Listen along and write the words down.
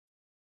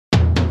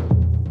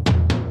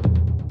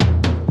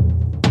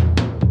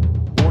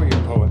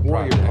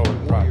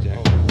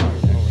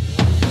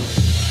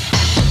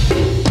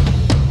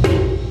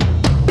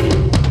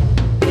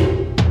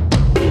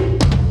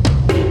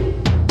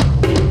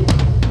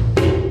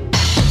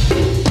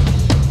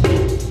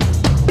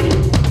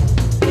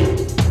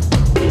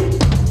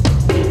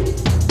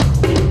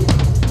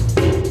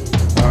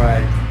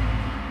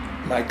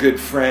good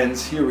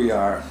friends. Here we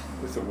are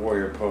with the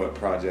Warrior Poet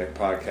Project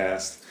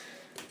podcast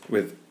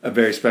with a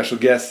very special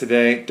guest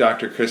today,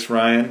 Dr. Chris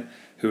Ryan,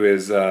 who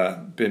has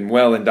been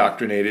well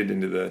indoctrinated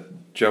into the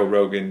Joe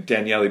Rogan,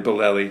 Daniele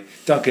Bolelli,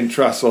 Duncan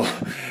Trussell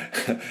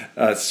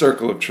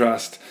circle of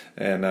trust.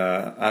 And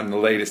I'm the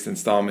latest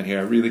installment here.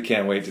 I really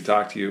can't wait to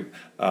talk to you.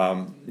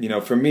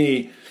 For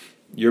me,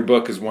 your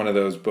book is one of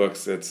those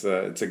books that's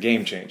it's a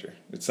game changer.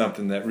 It's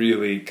something that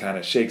really kind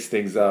of shakes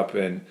things up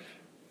and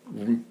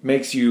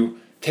makes you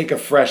take a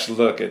fresh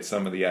look at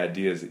some of the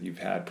ideas that you've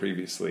had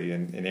previously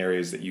in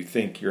areas that you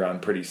think you're on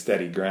pretty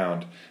steady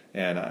ground.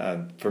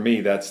 And for me,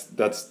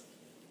 that's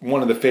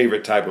one of the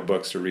favorite type of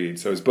books to read.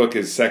 So his book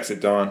is Sex at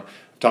Dawn.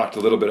 I've talked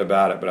a little bit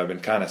about it, but I've been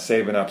kind of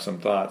saving up some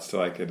thoughts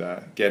till I could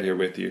get here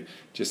with you.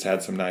 Just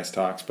had some nice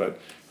talks, but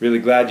really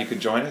glad you could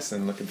join us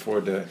and looking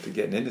forward to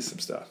getting into some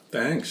stuff.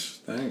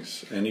 Thanks.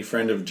 Any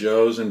friend of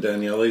Joe's and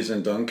Daniele's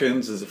and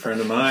Duncan's is a friend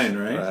of mine,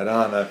 right? Right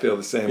on. I feel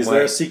the same way. Is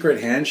there a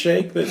secret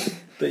handshake that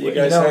you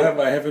guys have?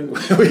 I haven't.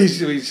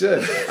 we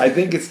should. I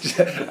think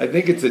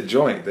it's a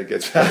joint that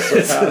gets passed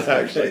around.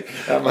 Actually,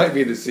 that might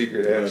be the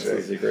secret handshake.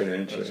 That's the secret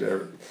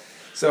handshake.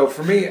 So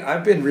for me,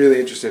 I've been really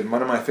interested.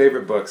 One of my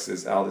favorite books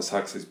is Aldous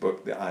Huxley's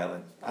book, The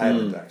Island.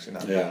 Actually,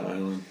 not The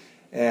Island.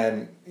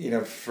 And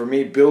for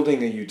me,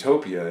 building a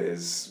utopia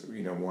is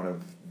one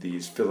of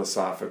these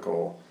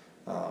philosophical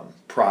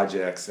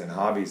projects and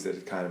hobbies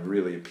that kind of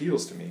really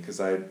appeals to me because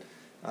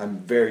I'm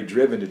very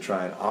driven to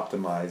try and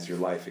optimize your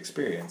life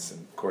experience.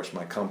 And of course,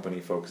 my company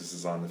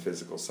focuses on the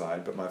physical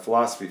side, but my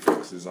philosophy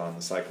focuses on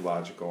the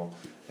psychological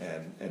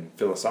and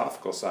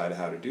philosophical side of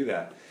how to do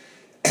that.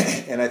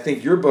 And I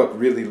think your book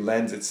really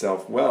lends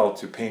itself well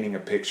to painting a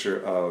picture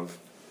of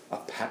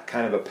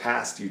kind of a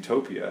past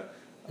utopia,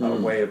 a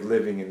way of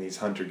living in these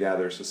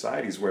hunter-gatherer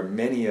societies where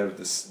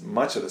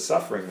much of the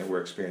suffering that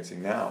we're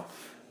experiencing now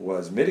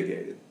was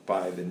mitigated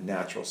by the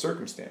natural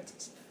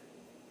circumstances.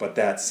 But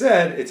that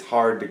said, it's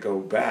hard to go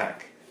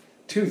back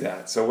to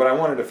that. So what I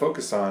wanted to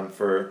focus on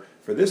for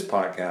this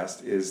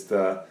podcast is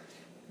a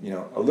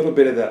little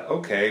bit of the,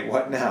 okay,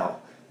 what now?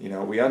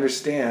 We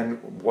understand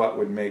what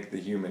would make the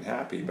human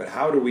happy, but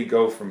how do we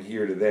go from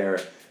here to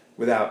there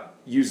without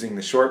using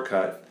the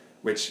shortcut,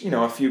 which,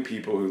 a few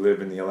people who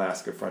live in the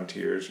Alaska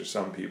frontiers or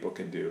some people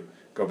can do,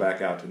 go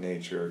back out to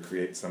nature or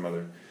create some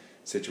other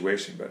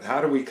situation. But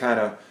how do we kind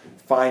of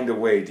find a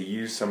way to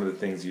use some of the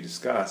things you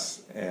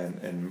discuss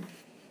and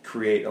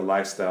create a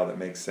lifestyle that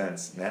makes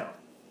sense now?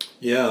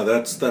 Yeah,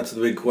 that's the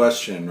big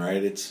question,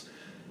 right? It's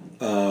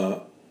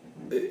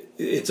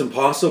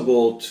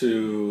impossible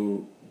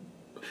to...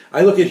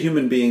 I look at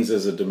human beings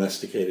as a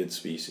domesticated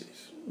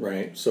species,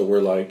 right? So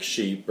we're like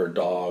sheep or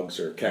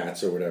dogs or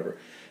cats or whatever.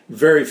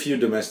 Very few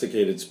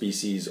domesticated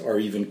species are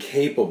even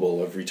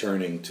capable of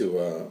returning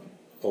to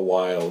a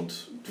wild,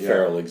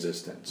 feral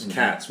existence. Mm-hmm.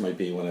 Cats might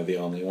be one of the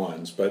only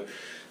ones, but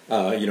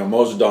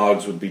most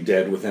dogs would be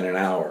dead within an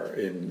hour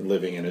in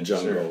living in a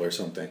jungle or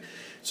something.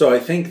 So I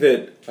think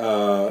that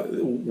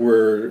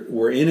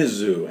we're in a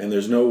zoo, and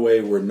there's no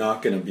way we're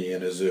not going to be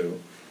in a zoo.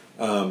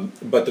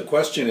 But the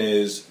question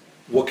is,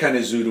 what kind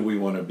of zoo do we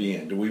want to be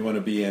in? Do we want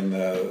to be in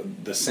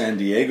the San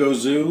Diego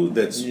Zoo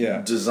that's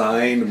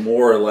designed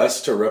more or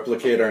less to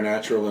replicate our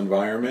natural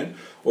environment?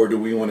 Or do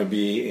we want to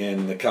be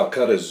in the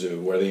Calcutta Zoo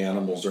where the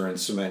animals are in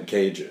cement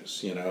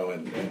cages,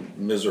 and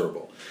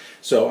miserable?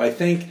 So I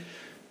think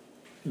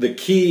the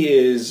key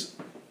is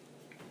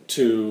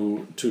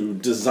to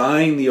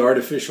design the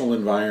artificial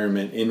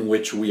environment in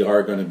which we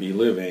are going to be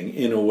living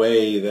in a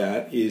way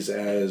that is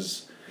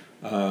as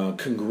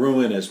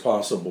congruent as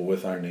possible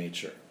with our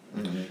nature.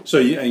 Mm-hmm. So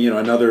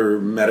another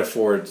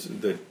metaphor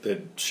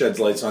that sheds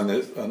lights on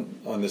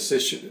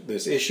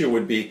this issue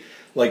would be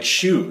like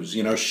shoes.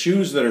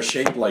 Shoes that are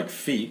shaped like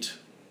feet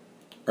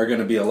are going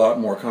to be a lot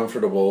more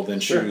comfortable than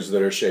shoes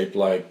that are shaped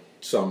like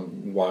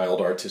some wild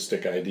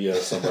artistic idea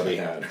somebody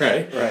had,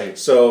 right? Right.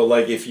 So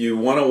like if you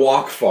want to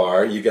walk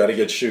far, you got to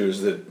get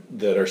shoes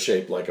that are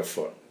shaped like a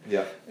foot.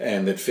 Yeah.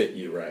 And that fit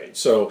you right.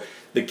 So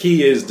the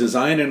key is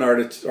design an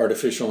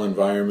artificial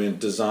environment,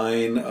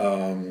 design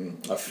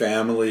a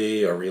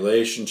family, a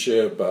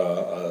relationship,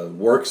 a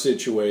work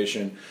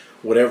situation,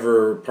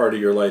 whatever part of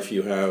your life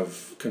you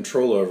have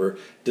control over,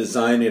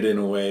 design it in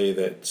a way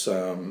that's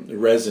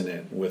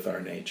resonant with our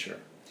nature.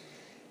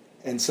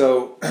 And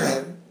so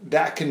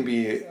that can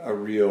be a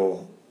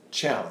real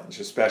challenge,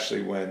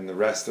 especially when the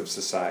rest of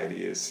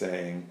society is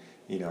saying,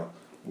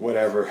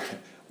 whatever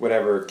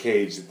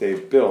cage that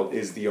they've built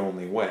is the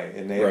only way,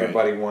 and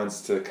everybody wants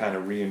to kind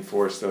of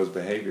reinforce those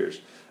behaviors.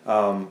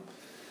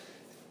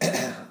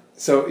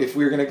 So if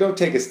we're going to go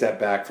take a step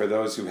back, for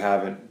those who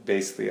haven't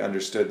basically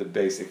understood the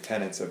basic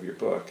tenets of your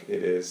book,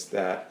 it is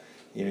that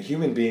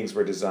human beings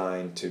were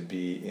designed to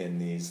be in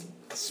these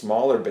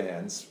smaller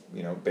bands,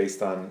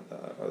 based on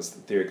a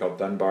theory called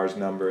Dunbar's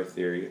number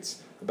theory.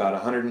 It's about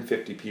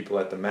 150 people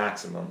at the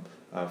maximum,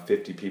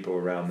 50 people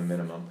around the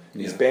minimum.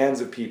 These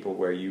bands of people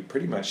where you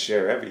pretty much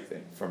share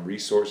everything, from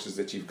resources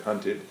that you've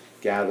hunted,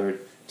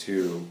 gathered,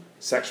 to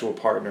sexual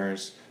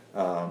partners,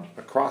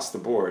 across the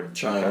board.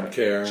 Child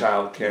care.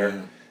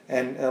 Yeah.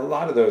 And a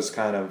lot of those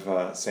kind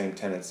of same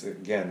tenets,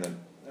 again, that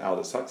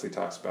Aldous Huxley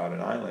talks about in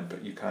Island,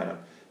 but you kind of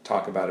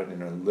talk about it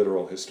in a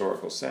literal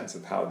historical sense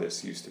of how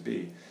this used to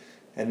be.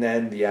 And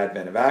then the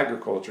advent of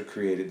agriculture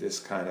created this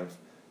kind of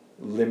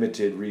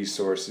limited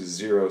resources,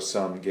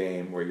 zero-sum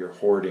game where you're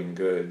hoarding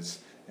goods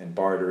and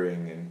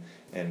bartering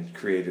and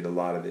created a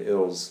lot of the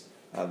ills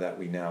that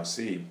we now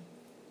see.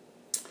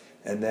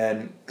 And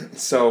then,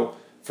 so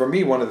for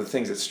me, one of the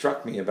things that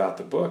struck me about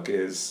the book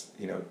is,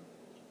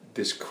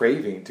 this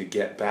craving to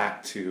get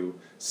back to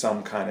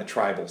some kind of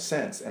tribal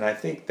sense. And I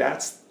think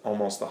that's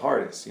almost the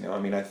hardest,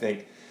 I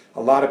think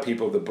a lot of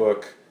people, the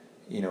book,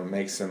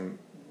 makes them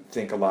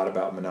think a lot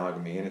about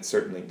monogamy, and it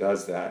certainly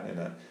does that in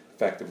an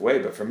effective way.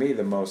 But for me,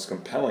 the most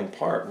compelling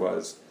part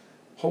was,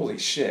 holy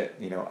shit,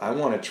 I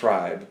want a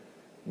tribe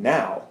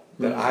now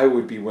that I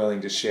would be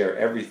willing to share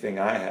everything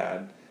I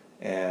had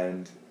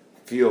and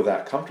feel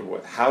that comfortable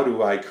with. How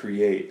do I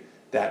create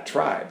that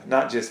tribe?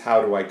 Not just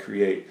how do I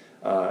create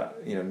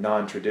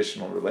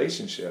non-traditional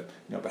relationship,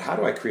 but how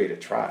do I create a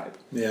tribe?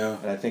 Yeah.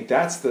 And I think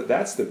that's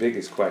the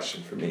biggest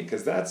question for me,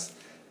 because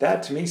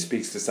that to me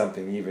speaks to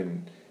something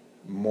even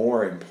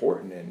more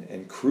important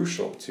and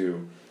crucial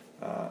to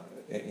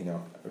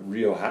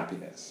real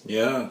happiness.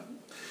 Yeah.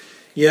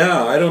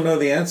 Yeah, I don't know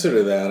the answer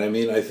to that. I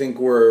mean, I think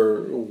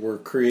we're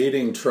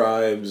creating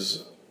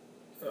tribes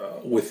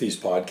with these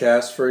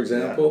podcasts, for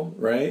example,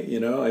 right?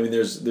 I mean,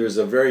 there's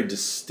a very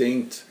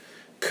distinct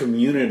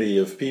community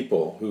of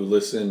people who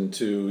listen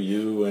to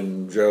you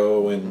and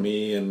Joe and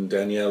me and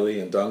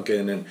Daniele and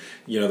Duncan, and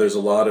there's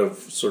a lot of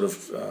sort of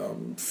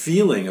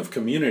feeling of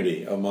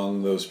community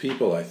among those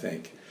people, I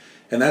think,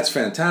 and that's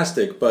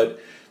fantastic. But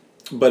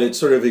it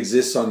sort of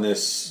exists on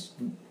this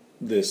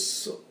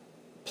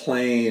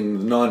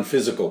plane,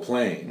 non-physical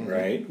plane,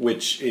 right?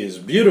 Which is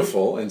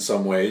beautiful in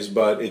some ways,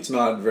 but it's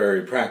not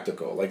very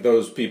practical. Like,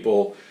 those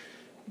people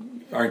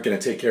aren't going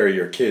to take care of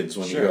your kids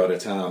when you go out of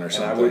town or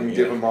something. And I wouldn't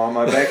give them all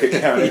my bank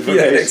account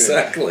information. Yeah,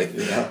 exactly.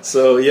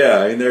 So,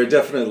 I mean, there are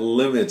definite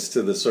limits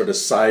to the sort of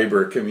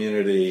cyber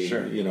community,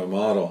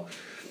 model.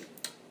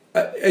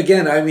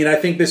 Again, I mean, I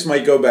think this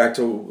might go back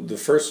to the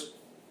first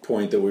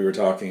point that we were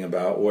talking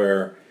about,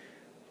 where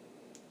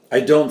I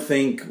don't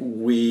think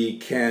we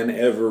can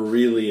ever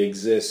really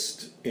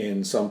exist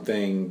in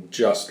something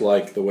just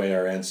like the way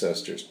our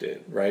ancestors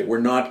did, right? We're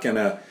not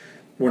gonna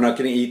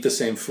eat the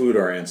same food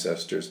our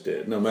ancestors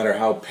did. No matter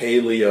how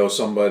paleo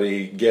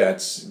somebody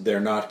gets, they're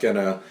not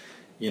gonna,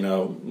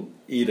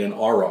 eat an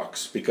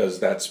aurochs because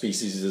that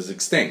species is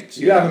extinct.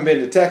 You haven't been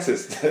to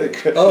Texas.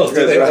 Oh,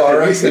 do they have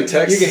aurochs in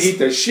Texas? You can eat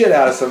the shit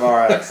out of some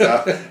aurochs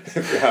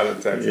if you're out in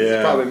Texas. Yeah.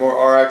 There's probably more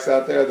aurochs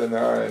out there than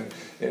there are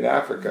in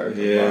Africa.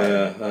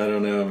 Yeah, I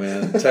don't know,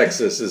 man.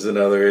 Texas is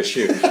another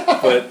issue.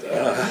 But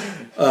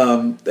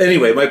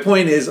anyway, my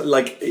point is,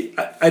 like,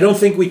 I don't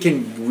think we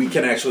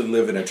can actually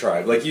live in a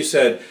tribe. Like you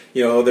said,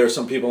 there's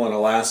some people in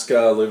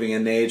Alaska living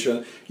in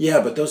nature.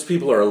 Yeah, but those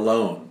people are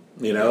alone.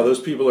 Those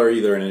people are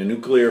either in a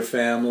nuclear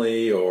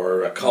family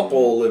or a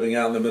couple living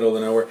out in the middle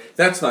of nowhere.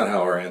 That's not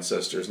how our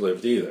ancestors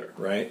lived either,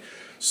 right?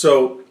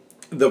 So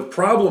the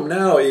problem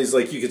now is,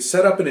 like, you could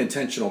set up an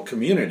intentional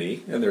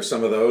community, and there's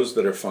some of those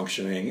that are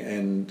functioning,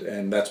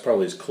 and that's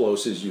probably as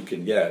close as you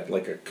can get,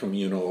 like a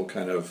communal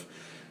kind of,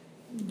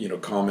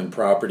 common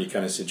property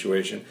kind of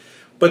situation.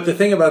 But the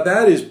thing about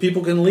that is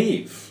people can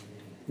leave,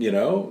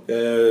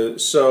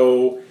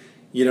 so,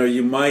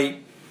 you might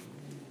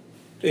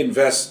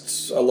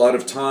invest a lot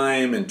of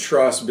time and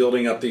trust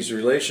building up these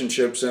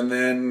relationships, and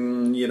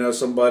then,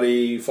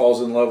 somebody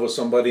falls in love with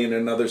somebody in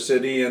another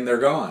city and they're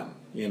gone,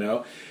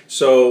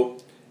 So,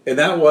 and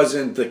that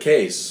wasn't the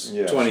case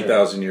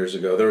 20,000 years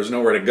ago. There was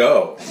nowhere to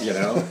go,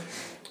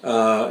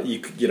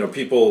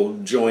 people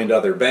joined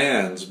other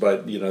bands,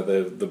 but,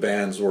 the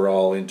bands were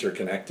all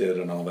interconnected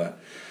and all that.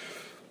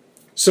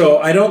 So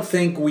I don't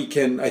think we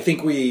can. I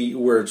think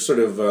we're sort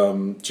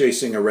of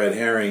chasing a red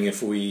herring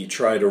if we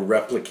try to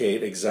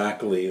replicate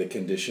exactly the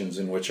conditions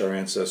in which our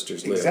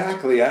ancestors lived.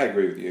 Exactly, I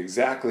agree with you.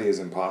 Exactly is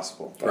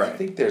impossible. But I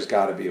think there's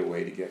got to be a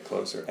way to get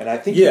closer. And I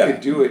think you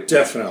could do it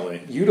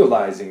definitely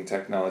utilizing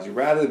technology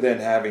rather than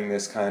having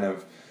this kind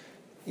of,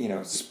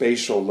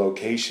 spatial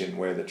location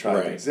where the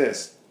tribe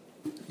exists.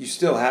 You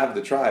still have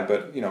the tribe,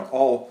 but,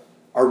 all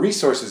our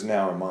resources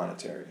now are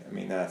monetary. I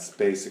mean, that's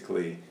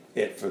basically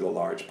it for the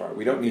large part.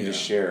 We don't need to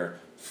share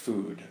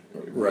food.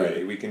 Really.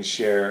 Right. We can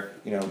share,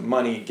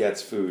 money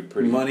gets food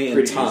pretty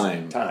and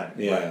time. Easy. Time.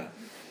 Yeah. Right.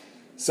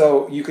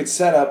 So you could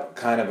set up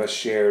kind of a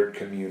shared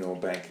communal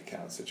bank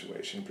account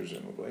situation,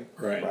 presumably.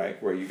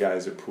 Right. Where you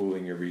guys are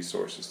pooling your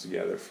resources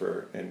together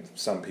and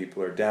some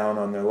people are down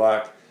on their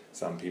luck,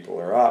 some people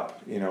are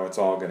up, it's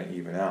all going to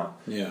even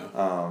out.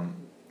 Yeah.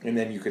 And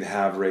then you could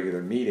have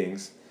regular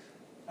meetings.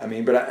 I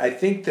mean, but I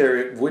think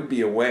there would be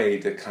a way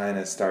to kind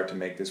of start to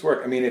make this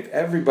work. I mean, if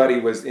everybody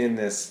was in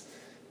this,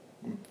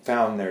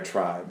 found their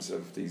tribes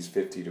of these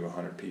 50 to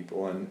 100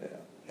 people and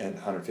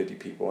 150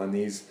 people, and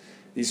these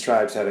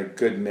tribes had a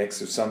good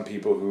mix of some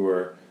people who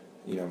were,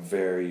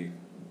 very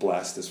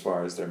blessed as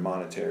far as their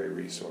monetary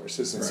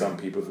resources, and some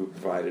people who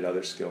provided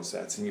other skill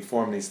sets, and you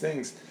form these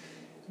things,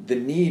 the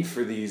need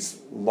for these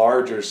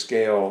larger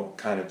scale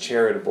kind of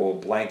charitable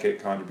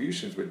blanket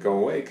contributions would go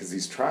away because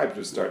these tribes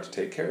would start to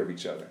take care of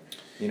each other.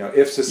 You know,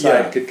 if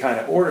society could kind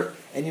of order,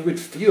 and you would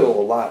feel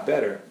a lot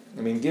better.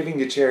 I mean, giving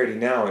to charity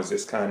now is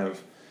this kind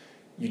of,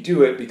 you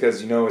do it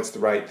because you know it's the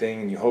right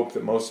thing and you hope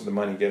that most of the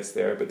money gets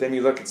there. But then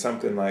you look at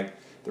something like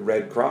the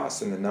Red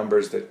Cross and the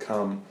numbers that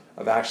come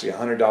of actually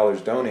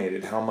 $100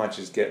 donated, how much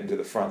is getting to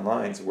the front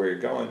lines of where you're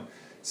going?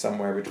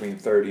 Somewhere between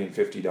 $30 and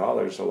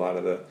 $50, a lot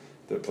of the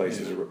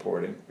places are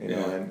reporting, you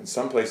know, and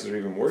some places are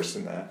even worse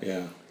than that.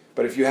 Yeah.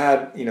 But if you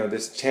had, you know,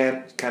 this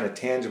kind of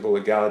tangible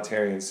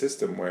egalitarian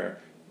system where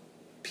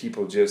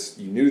people just,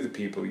 you knew the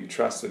people, you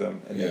trusted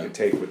them, and they could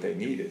take what they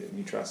needed, and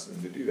you trusted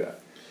them to do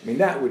that. I mean,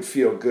 that would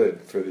feel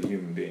good for the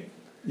human being.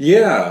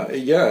 Yeah,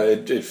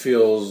 it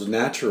feels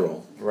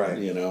natural. Right.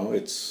 You know,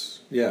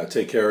 it's,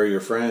 take care of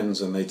your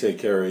friends and they take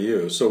care of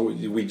you. So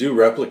we do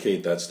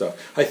replicate that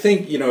stuff. I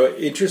think, you know,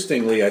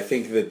 interestingly, I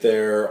think that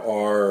there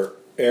are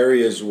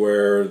areas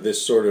where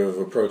this sort of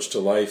approach to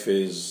life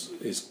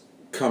is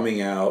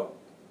coming out,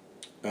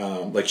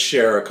 like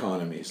share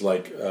economies,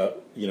 like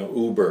you know,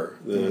 Uber,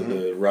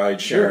 the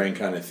ride sharing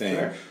kind of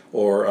thing,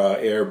 or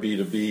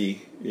Airbnb,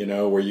 you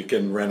know, where you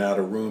can rent out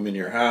a room in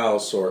your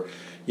house, or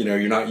you know,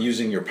 you're not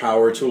using your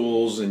power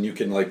tools and you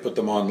can like put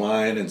them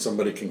online and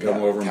somebody can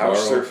come over and borrow.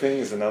 Couchsurfing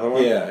is another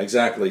one. Yeah,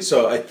 exactly.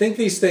 So I think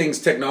these things,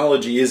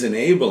 technology is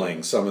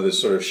enabling some of this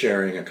sort of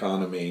sharing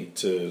economy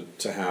to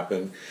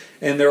happen.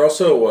 And there are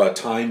also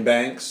time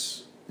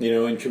banks, you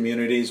know, in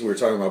communities. We were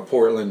talking about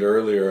Portland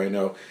earlier. I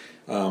know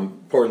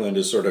Portland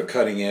is sort of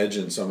cutting edge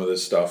in some of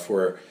this stuff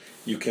where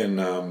you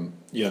can,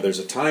 you know, there's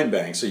a time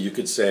bank. So you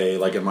could say,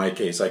 like in my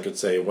case, I could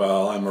say,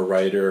 well, I'm a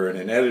writer and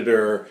an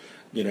editor.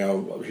 You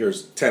know,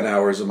 here's 10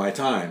 hours of my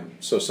time.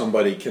 So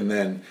somebody can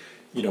then,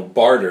 you know,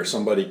 barter.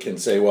 Somebody can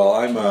say, well,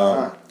 I'm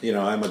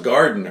a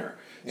gardener.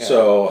 Yeah.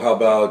 So how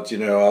about, you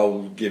know,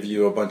 I'll give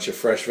you a bunch of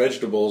fresh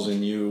vegetables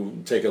and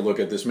you take a look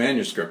at this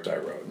manuscript I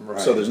wrote.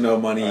 Right. So there's no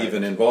money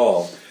even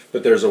involved.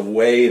 But there's a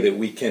way that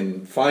we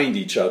can find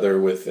each other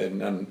with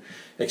and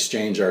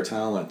exchange our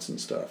talents and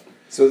stuff.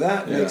 So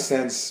that makes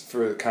sense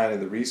for kind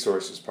of the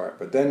resources part.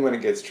 But then when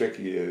it gets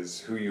tricky is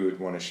who you would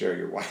want to share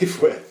your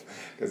wife with.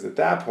 Because at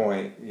that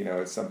point, you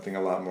know, it's something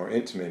a lot more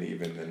intimate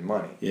even than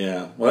money.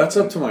 Yeah. Well, that's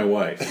up to my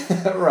wife.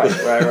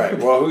 Right.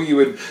 Well, who you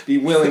would be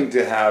willing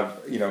to have,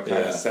 you know,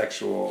 kind of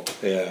sexual,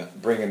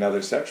 bring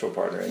another sexual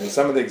partner. And in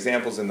some of the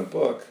examples in the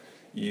book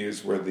you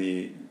use were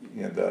the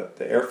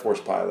Air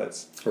Force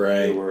pilots who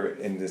were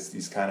in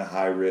these kind of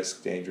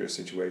high-risk, dangerous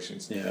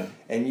situations. Yeah.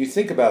 And you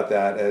think about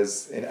that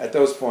as, and at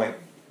those point,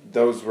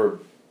 those were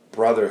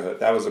brotherhood.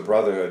 That was a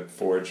brotherhood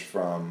forged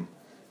from,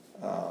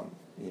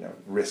 you know,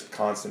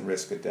 constant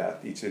risk of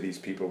death. Each of these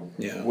people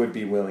would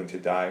be willing to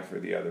die for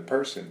the other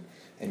person.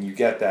 And you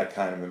get that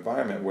kind of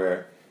environment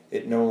where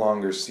it no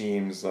longer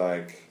seems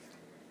like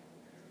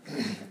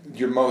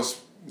your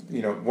most,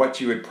 you know,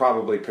 what you would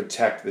probably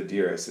protect the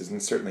dearest is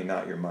certainly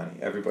not your money.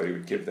 Everybody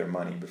would give their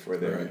money before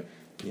they would,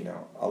 you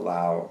know,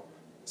 allow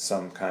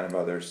some kind of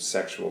other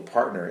sexual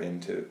partner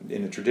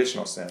in a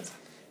traditional sense,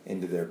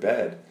 into their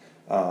bed.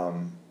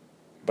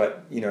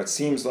 But, you know, it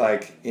seems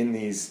like in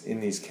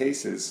these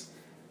cases,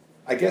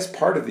 I guess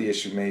part of the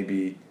issue may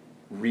be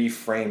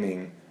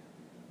reframing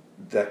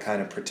that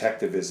kind of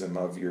protectivism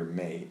of your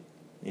mate,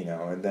 you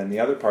know, and then the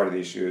other part of the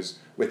issue is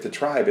with the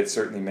tribe, it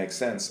certainly makes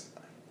sense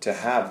to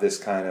have this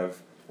kind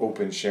of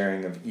open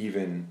sharing of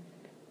even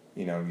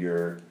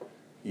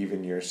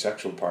your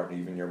sexual partner,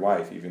 even your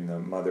wife, even the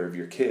mother of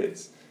your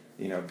kids,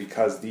 you know,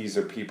 because these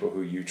are people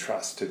who you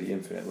trust to the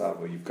infinite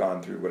level. You've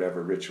gone through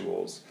whatever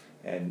rituals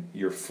and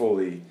you're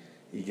fully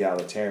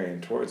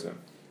egalitarian towards them.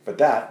 But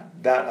that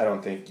I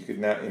don't think you could,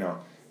 you know,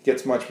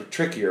 gets much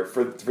trickier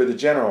for the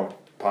general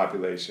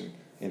population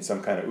in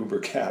some kind of Uber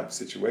cab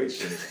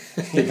situation.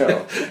 You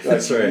know,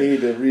 that's you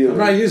need to really. I'm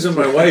not using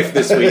my wife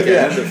this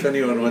weekend. If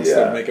anyone wants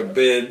to make a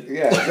bid.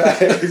 Yeah,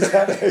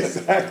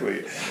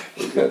 exactly.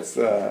 That's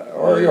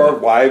or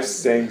wives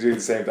saying do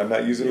the same. I'm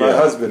not using my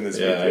husband this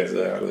weekend.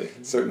 Exactly. You know,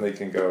 certainly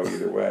can go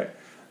either way.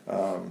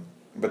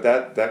 But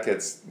that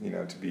gets, you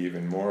know, to be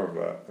even more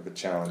of a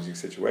challenging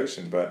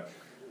situation. But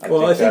I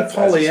think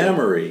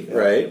polyamory,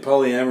 right?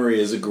 Polyamory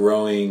is a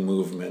growing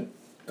movement,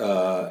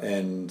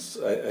 and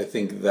I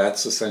think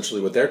that's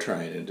essentially what they're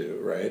trying to do,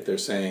 right? They're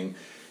saying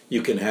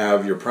you can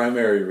have your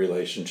primary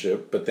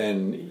relationship, but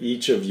then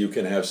each of you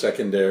can have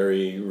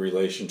secondary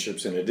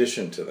relationships in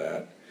addition to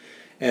that.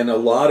 And a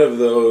lot of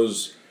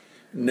those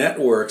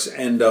networks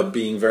end up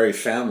being very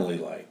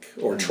family-like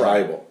or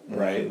tribal,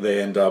 right?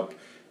 They end up,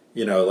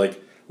 you know,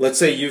 like, let's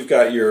say you've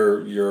got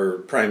your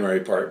primary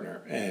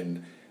partner,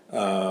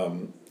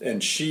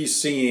 and she's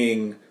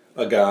seeing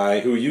a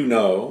guy who you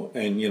know,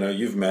 and you know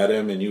you've met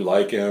him and you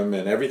like him,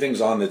 and everything's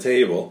on the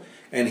table,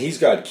 and he's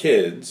got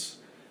kids,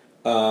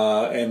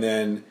 and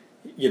then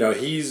you know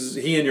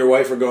he and your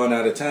wife are going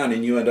out of town,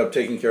 and you end up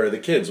taking care of the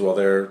kids while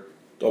they're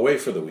away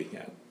for the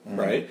weekend,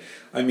 right?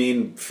 I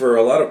mean, for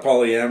a lot of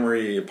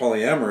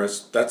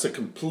polyamorous, that's a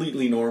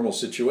completely normal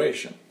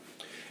situation,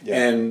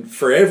 and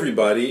for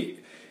everybody,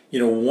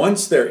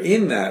 once they're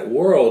in that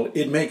world,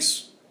 it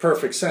makes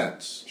perfect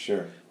sense.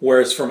 Sure.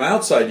 Whereas from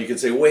outside, you could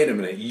say, wait a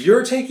minute,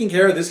 you're taking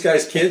care of this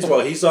guy's kids while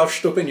he's off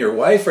stooping your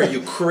wife? Are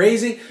you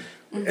crazy?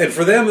 And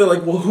for them, they're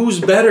like, well, who's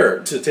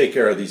better to take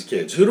care of these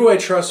kids? Who do I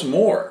trust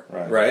more?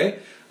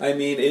 Right? I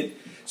mean,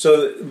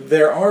 so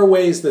there are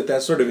ways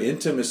that sort of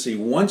intimacy,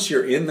 once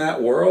you're in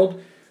that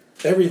world,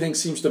 everything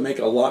seems to make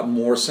a lot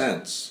more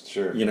sense.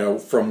 Sure.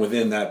 From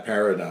within that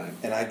paradigm.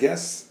 And I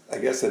guess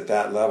at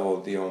that level,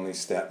 the only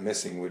step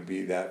missing would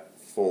be that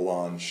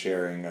full-on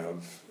sharing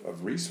of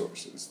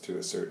resources to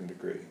a certain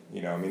degree.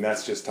 I mean,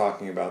 that's just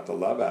talking about the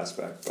love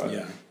aspect,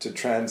 but to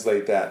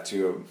translate that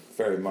to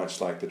very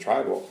much like the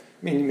tribal,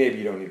 I mean, maybe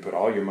you don't need to put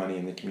all your money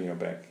in the communal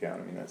bank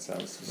account. I mean, that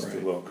sounds just a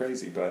little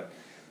crazy, but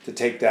to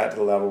take that to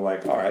the level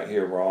like, all right,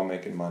 here, we're all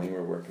making money,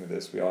 we're working at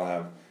this, we all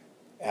have,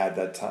 add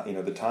that time,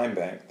 the time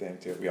bank thing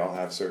to it, we all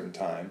have certain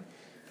time,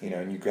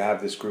 and you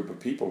have this group of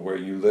people where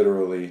you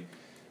literally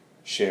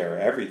share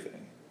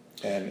everything.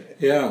 And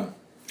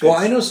well,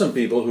 I know some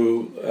people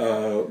who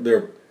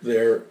they're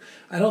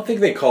I don't think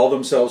they call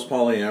themselves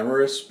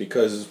polyamorous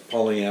because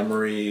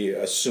polyamory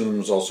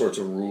assumes all sorts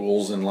of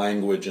rules and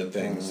language and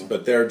things,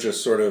 but they're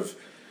just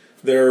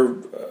they're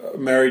a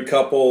married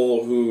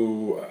couple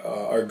who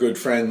are good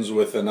friends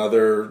with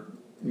another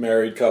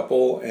married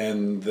couple,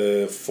 and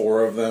the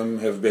four of them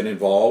have been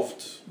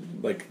involved,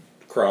 like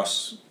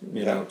cross,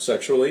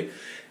 sexually,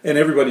 and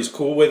everybody's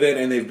cool with it,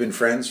 and they've been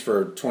friends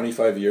for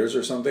 25 years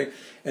or something,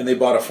 and they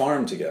bought a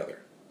farm together.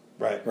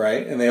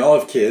 Right, and they all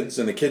have kids,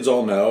 and the kids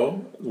all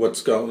know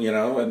what's going,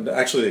 and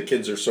actually the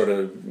kids are sort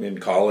of in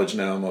college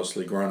now,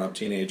 mostly grown-up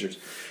teenagers.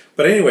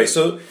 But anyway,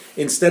 so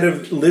instead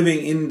of living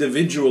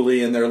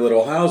individually in their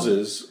little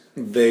houses,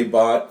 they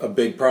bought a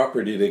big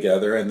property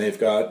together, and they've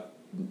got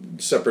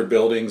separate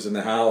buildings in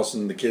the house,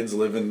 and the kids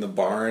live in the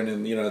barn,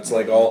 and it's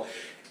like all,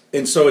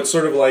 and so it's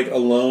sort of like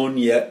alone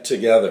yet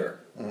together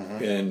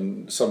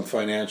in some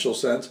financial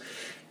sense.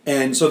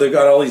 And so they've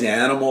got all these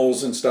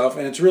animals and stuff,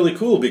 and it's really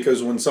cool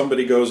because when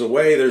somebody goes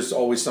away, there's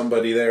always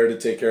somebody there to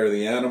take care of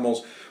the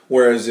animals.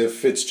 Whereas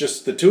if it's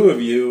just the two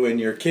of you and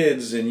your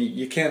kids, and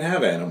you can't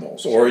have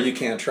animals, or you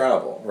can't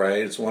travel, right?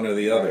 It's one or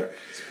the other.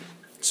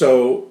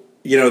 So,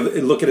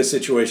 look at a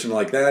situation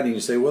like that, and you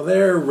say, well,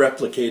 they're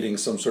replicating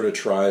some sort of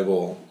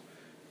tribal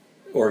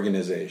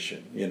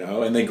organization,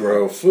 and they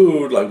grow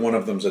food, like one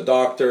of them's a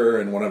doctor,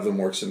 and one of them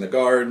works in the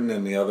garden,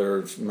 and the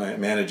other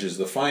manages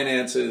the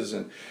finances,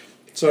 and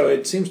so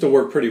it seems to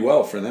work pretty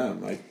well for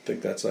them. I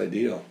think that's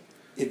ideal.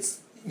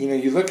 It's,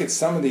 you look at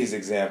some of these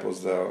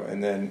examples, though,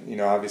 and then,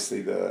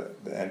 obviously the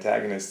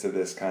antagonist to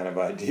this kind of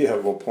idea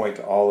will point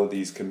to all of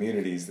these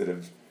communities that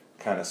have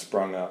kind of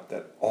sprung up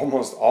that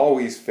almost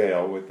always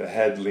fail with the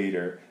head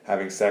leader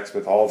having sex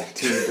with all the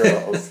teen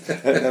girls,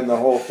 and then the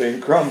whole thing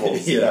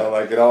crumbles.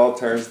 Like it all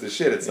turns to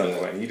shit at some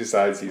point. He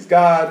decides he's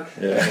God,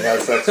 and he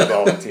has sex with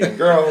all the teen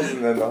girls,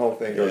 and then the whole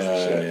thing goes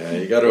to shit. Yeah,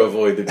 you got to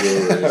avoid the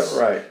gurus.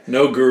 Right.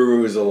 No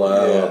gurus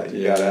allowed.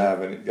 You got to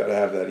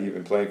have that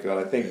even playing field.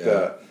 I think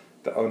the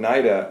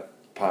Oneida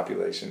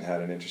population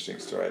had an interesting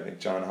story. I think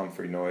John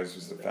Humphrey Noyes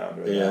was the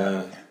founder of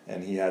that,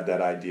 and he had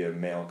that idea of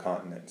male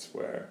continence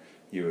where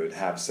you would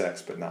have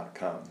sex but not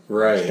come.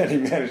 Right. And he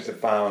managed to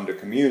found a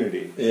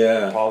community,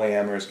 a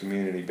polyamorous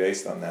community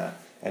based on that.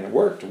 And it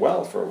worked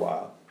well for a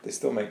while. They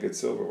still make good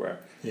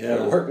silverware.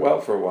 Yeah. It worked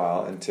well for a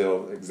while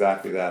until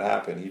exactly that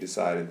happened. He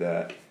decided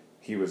that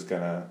he was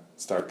going to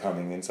start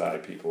coming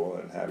inside people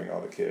and having all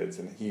the kids.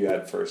 And he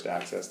had first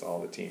access to all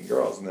the teen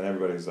girls. And then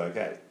everybody was like,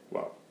 hey,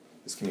 well,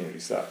 this community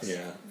sucks.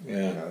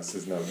 This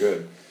is no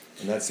good.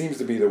 And that seems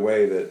to be the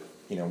way that,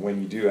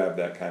 when you do have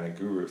that kind of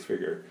guru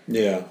figure,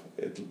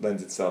 it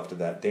lends itself to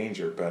that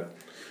danger. But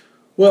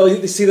well,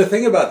 you see, the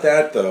thing about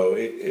that, though,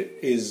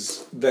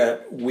 is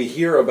that we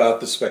hear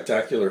about the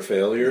spectacular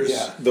failures.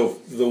 Yeah.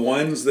 The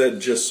ones that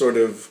just sort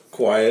of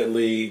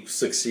quietly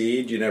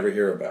succeed, you never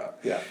hear about.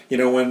 Yeah.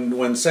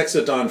 When Sex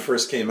at Dawn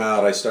first came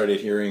out, I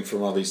started hearing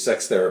from all these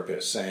sex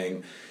therapists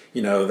saying,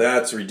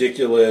 that's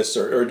ridiculous,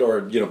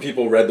 or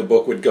people read the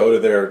book would go to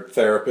their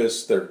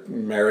therapist, their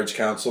marriage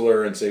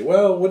counselor, and say,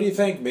 well, what do you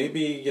think?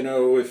 Maybe,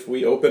 if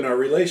we open our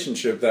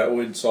relationship, that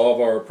would solve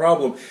our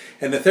problem.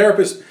 And the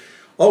therapist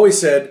always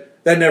said,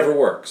 that never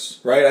works,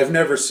 right? I've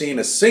never seen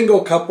a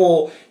single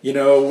couple,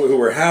 who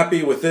were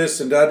happy with this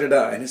and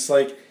da-da-da. And it's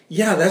like,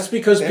 yeah, that's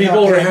because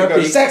people are happy.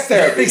 Go to sex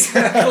therapy.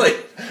 Exactly.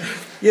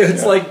 Yeah,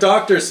 it's like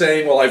doctors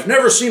saying, well, I've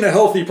never seen a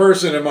healthy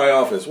person in my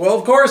office. Well,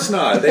 of course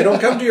not. They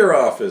don't come to your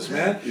office,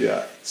 man.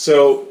 Yeah.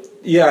 So,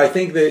 I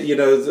think that,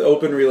 the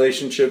open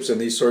relationships and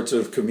these sorts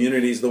of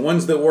communities, the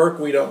ones that work,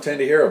 we don't tend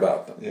to hear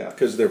about them. Yeah.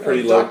 Because they're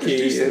pretty low-key.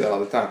 Doctors do say that all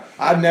the time.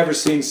 I've never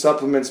seen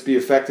supplements be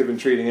effective in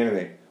treating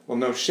anything. Well,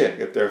 no shit.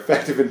 If they're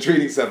effective in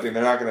treating something,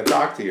 they're not going to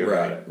talk to you.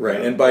 Right.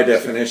 And by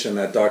definition,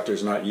 that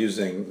doctor's not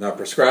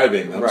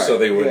prescribing them, so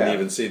they wouldn't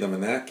even see them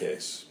in that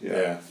case.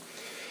 Yeah.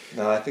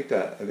 No, I think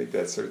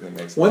that certainly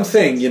makes sense. One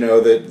thing,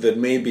 that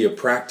may be a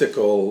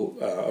practical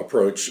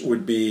approach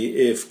would be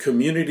if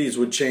communities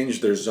would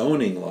change their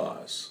zoning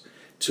laws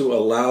to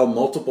allow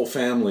multiple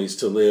families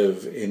to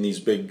live in these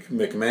big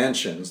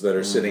McMansions that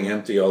are sitting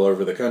empty all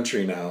over the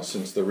country now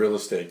since the real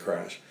estate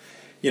crash.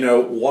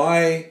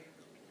 Why?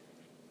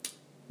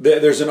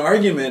 There's an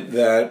argument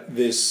that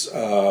this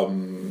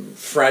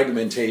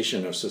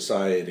fragmentation of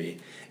society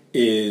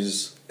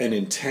is an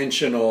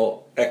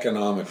intentional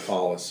economic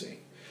policy.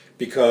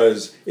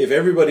 Because if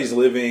everybody's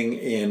living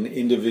in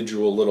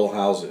individual little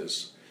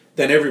houses,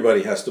 then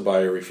everybody has to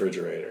buy a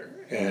refrigerator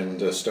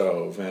and a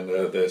stove and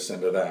this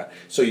and that.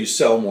 So you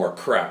sell more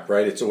crap,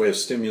 right? It's a way of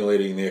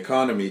stimulating the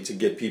economy to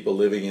get people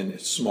living in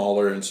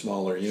smaller and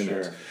smaller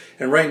units. Sure.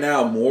 And right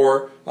now,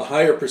 a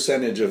higher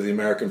percentage of the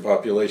American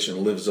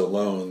population lives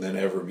alone than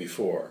ever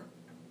before.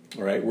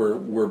 Right?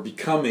 We're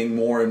becoming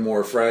more and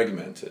more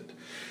fragmented.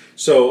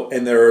 So,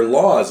 and there are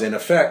laws in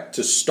effect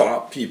to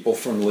stop people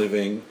from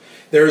living.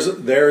 There's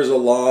a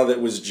law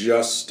that was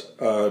just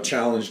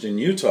challenged in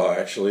Utah,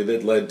 actually,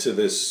 that led to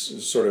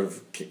this sort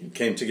of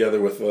came together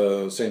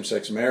with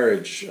same-sex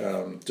marriage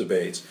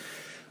debates.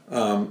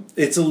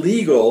 It's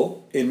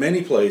illegal in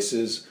many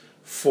places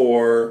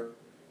for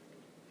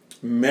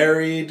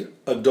married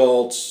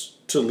adults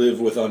to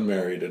live with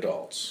unmarried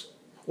adults,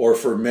 or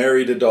for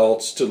married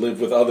adults to live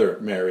with other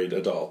married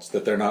adults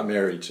that they're not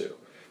married to.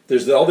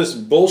 There's all this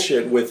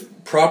bullshit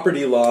with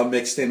property law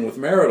mixed in with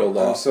marital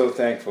law. I'm so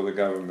thankful the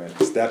government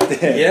stepped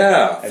in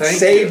and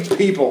saved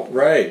people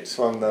right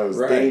from those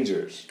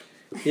dangers.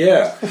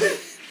 Yeah.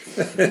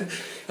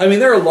 I mean,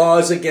 there are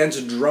laws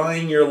against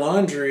drying your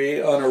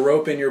laundry on a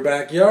rope in your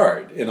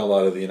backyard in a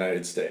lot of the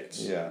United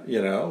States. Yeah.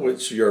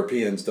 Which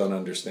Europeans don't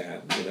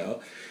understand,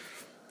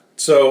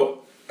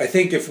 So I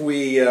think if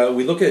we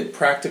look at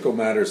practical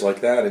matters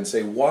like that and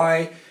say,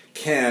 why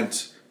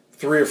can't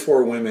 3 or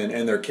 4 women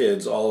and their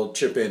kids all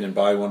chip in and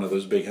buy one of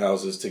those big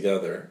houses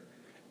together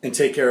and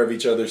take care of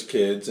each other's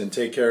kids and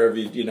take care of,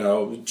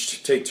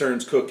 take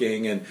turns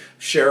cooking and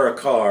share a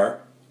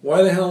car?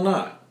 Why the hell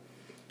not?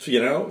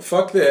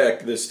 Fuck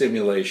the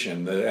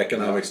stimulation, the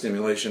economic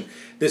stimulation.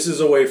 This is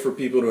a way for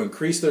people to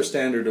increase their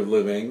standard of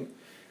living,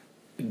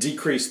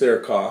 decrease their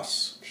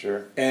costs,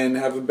 sure, and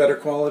have a better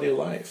quality of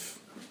life.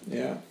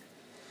 Yeah.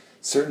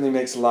 Certainly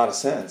makes a lot of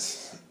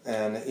sense.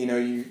 And,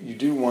 you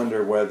do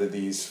wonder whether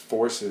these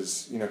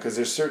forces, because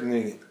there's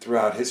certainly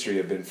throughout history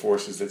have been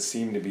forces that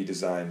seem to be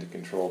designed to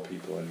control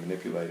people and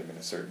manipulate them in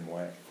a certain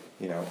way.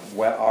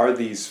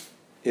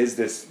 Is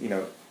this,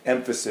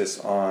 emphasis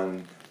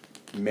on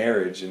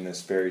marriage in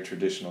this very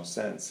traditional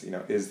sense,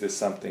 is this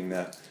something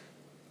that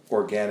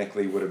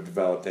organically would have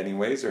developed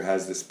anyways, or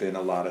has this been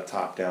a lot of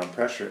top-down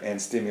pressure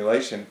and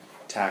stimulation,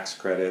 tax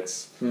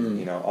credits,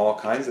 all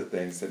kinds of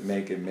things that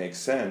make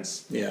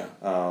sense? Yeah.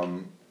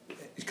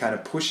 Kind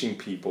of pushing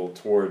people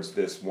towards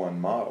this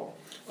one model.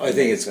 I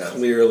think it's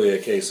clearly a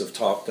case of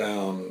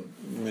top-down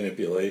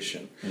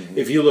manipulation. Mm-hmm.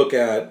 If you look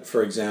at,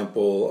 for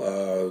example,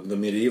 the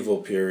medieval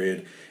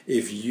period,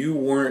 if you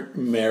weren't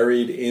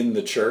married in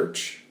the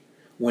church,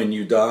 when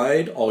you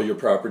died, all your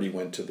property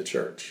went to the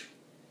church.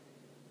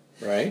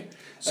 Right?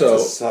 That's a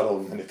subtle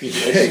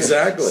manipulation. Yeah,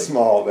 exactly.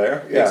 Small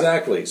there. Yeah.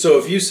 Exactly. So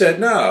if you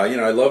said, no,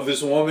 I love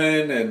this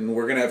woman and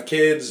we're going to have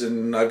kids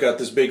and I've got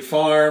this big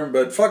farm,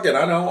 but fuck it,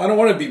 I don't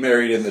want to be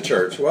married in the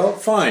church. Well,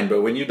 fine,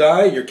 but when you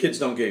die, your kids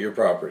don't get your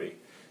property.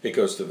 It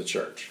goes to the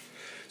church.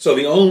 So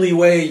the only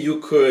way you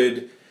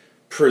could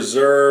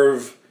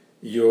preserve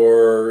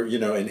your,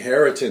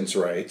 inheritance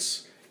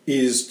rights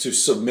is to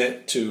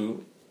submit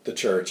to the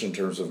church in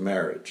terms of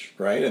marriage,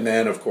 right? And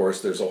then, of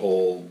course, there's a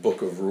whole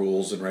book of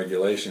rules and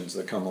regulations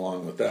that come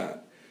along with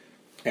that,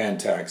 and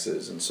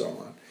taxes and so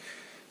on.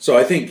 So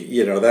I think,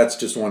 that's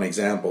just one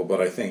example,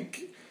 but I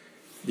think,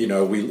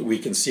 we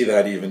can see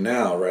that even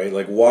now, right?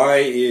 Like, why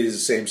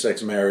is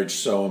same-sex marriage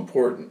so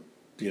important?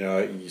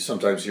 You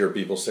sometimes hear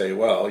people say,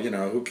 well,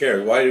 who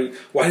cares?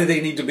 Why do they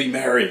need to be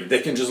married?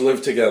 They can just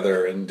live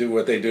together and do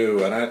what they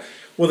do. And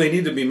well, they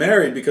need to be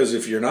married because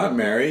if you're not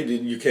married,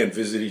 you can't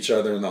visit each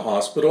other in the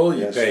hospital.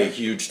 You pay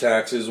huge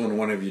taxes when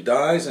one of you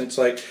dies. And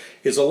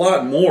it's a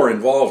lot more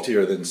involved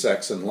here than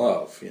sex and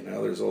love.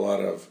 There's a lot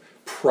of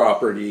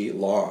property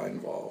law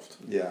involved.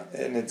 Yeah,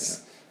 and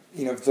it's,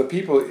 the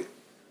people,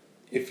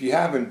 if you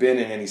haven't been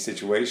in any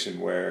situation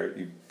where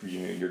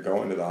you're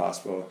going to the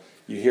hospital,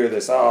 you hear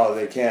this,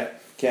 they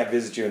can't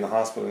visit you in the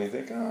hospital, and you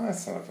think,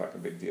 that's not a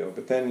fucking big deal.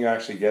 But then you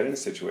actually get in a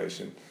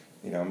situation.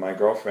 My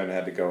girlfriend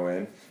had to go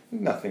in,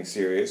 nothing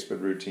serious, but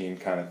routine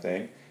kind of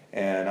thing.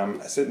 And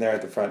I'm sitting there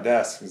at the front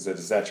desk and said,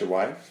 is that your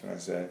wife? And I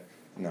said,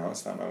 no,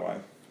 it's not my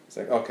wife. It's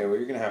like, okay, well,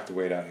 you're going to have to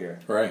wait out here.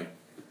 Right.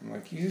 I'm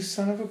like, you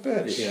son of a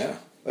bitch. Yeah.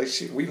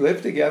 We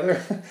live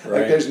together.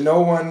 Right. There's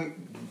no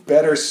one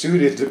better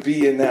suited to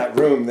be in that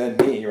room than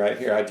me right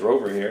here. I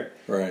drove her here.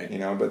 Right.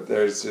 But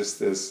there's just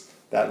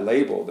that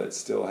label that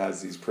still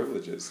has these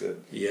privileges that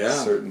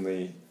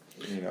certainly,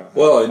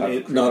 Well,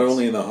 not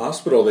only in the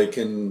hospital, they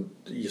can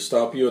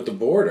stop you at the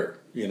border.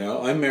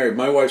 I'm married.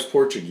 My wife's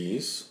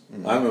Portuguese.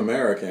 Mm-hmm. I'm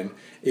American.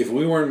 If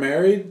we weren't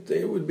married,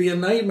 it would be a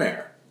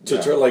nightmare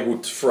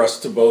for us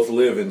to both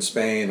live in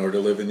Spain or to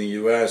live in the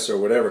U.S. or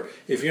whatever.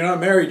 If you're not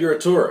married, you're a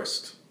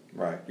tourist.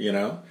 Right.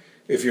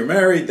 If you're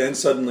married, then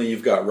suddenly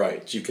you've got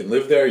rights. You can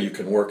live there, you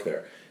can work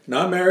there.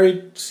 Not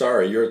married,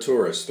 sorry, you're a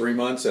tourist. 3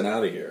 months and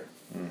out of here.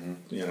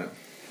 You know.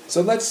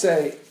 So let's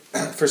say,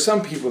 for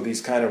some people,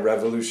 these kind of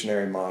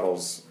revolutionary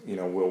models,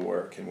 will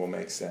work and will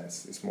make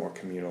sense. It's more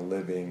communal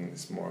living,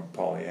 it's more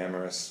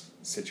polyamorous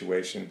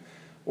situation.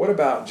 What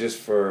about just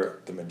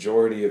for the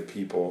majority of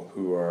people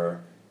who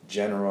are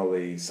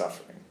generally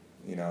suffering?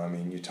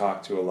 You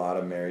talk to a lot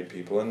of married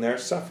people and they're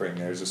suffering.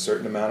 There's a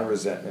certain amount of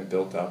resentment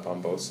built up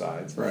on both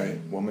sides. Right.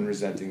 Woman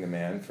resenting the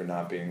man for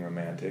not being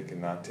romantic and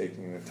not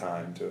taking the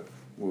time to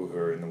woo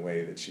her in the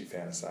way that she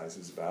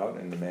fantasizes about.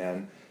 And the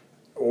man,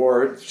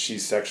 or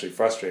she's sexually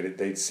frustrated,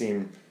 they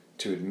seem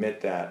to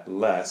admit that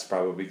less,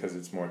 probably because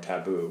it's more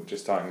taboo.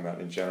 Just talking about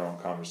in general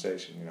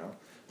conversation,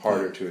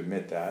 harder to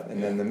admit that.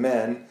 And then the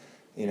men,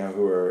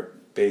 who are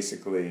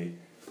basically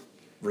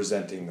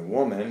resenting the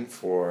woman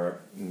for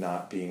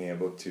not being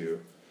able to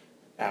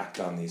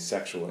act on these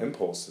sexual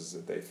impulses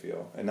that they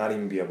feel and not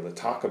even be able to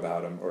talk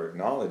about them or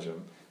acknowledge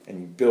them, and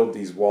you build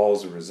these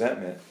walls of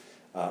resentment.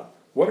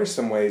 What are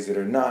some ways that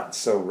are not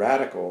so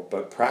radical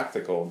but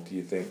practical, do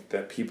you think,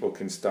 that people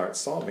can start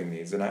solving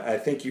these? And I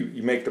think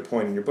you make the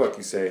point in your book,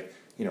 you say,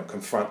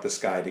 confront the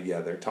sky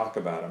together, talk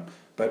about them.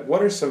 But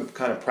what are some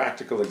kind of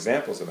practical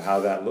examples of how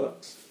that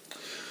looks?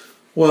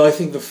 Well, I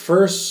think the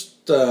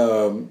first,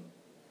 the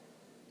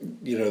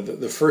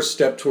first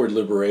step toward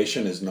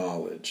liberation is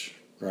knowledge,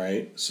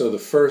 right? So the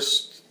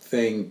first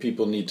thing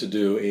people need to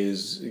do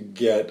is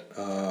get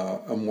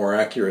a more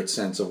accurate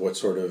sense of what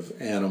sort of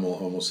animal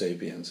Homo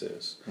sapiens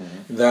is.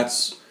 Mm-hmm.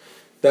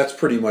 That's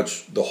pretty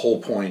much the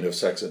whole point of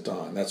Sex at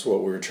Dawn. That's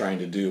what we were trying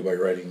to do by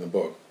writing the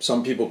book.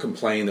 Some people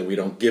complain that we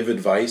don't give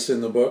advice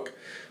in the book,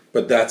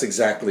 but that's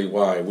exactly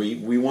why.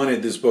 We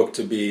wanted this book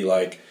to be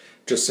like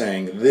just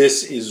saying,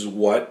 this is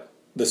what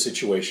the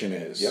situation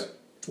is. Yep.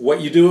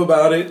 What you do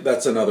about it,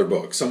 that's another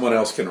book. Someone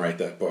else can write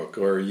that book,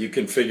 or you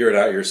can figure it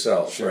out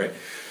yourself, sure. Right?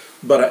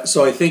 But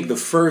so I think the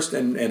first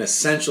and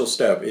essential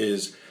step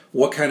is,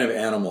 what kind of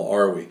animal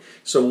are we?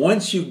 So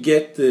once you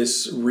get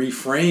this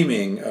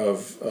reframing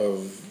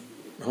of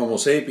Homo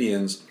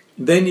sapiens,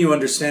 then you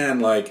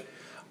understand, like,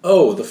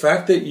 oh, the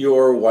fact that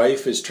your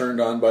wife is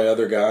turned on by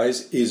other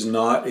guys is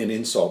not an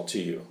insult to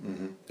you.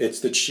 Mm-hmm. It's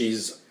that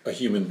she's a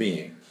human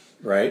being,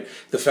 right?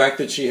 The fact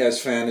that she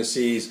has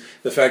fantasies,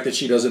 the fact that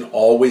she doesn't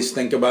always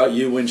think about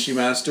you when she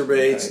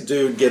masturbates, right.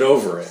 Dude, get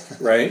over it,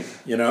 right?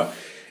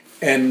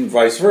 And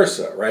vice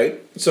versa,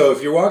 right? So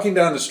if you're walking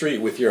down the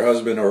street with your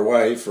husband or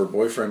wife or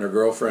boyfriend or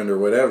girlfriend or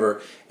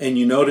whatever, and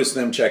you notice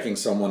them checking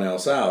someone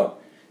else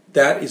out,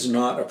 that is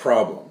not a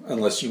problem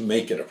unless you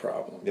make it a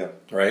problem,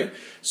 right?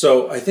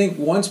 So I think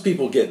once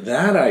people get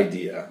that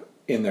idea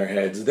in their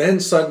heads, then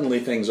suddenly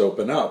things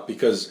open up,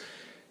 because,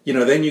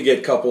 then you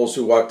get couples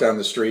who walk down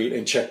the street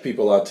and check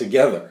people out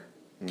together.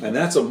 Mm-hmm. And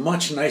that's a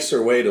much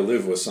nicer way to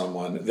live with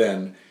someone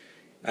than...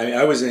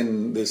 I was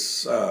in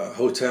this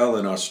hotel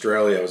in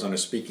Australia. I was on a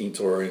speaking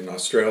tour in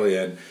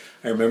Australia, and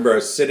I remember I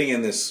was sitting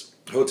in this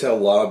hotel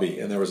lobby,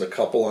 and there was a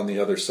couple on the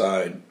other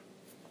side,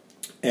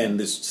 and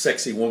this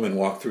sexy woman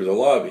walked through the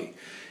lobby.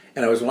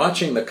 And I was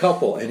watching the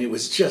couple, and it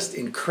was just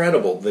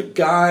incredible. The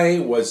guy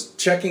was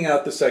checking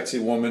out the sexy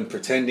woman,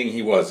 pretending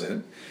he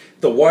wasn't.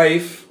 The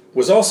wife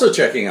was also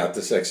checking out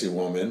the sexy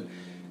woman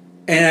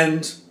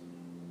and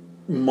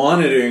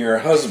monitoring her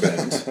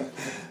husband.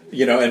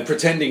 And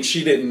pretending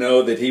she didn't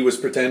know that he was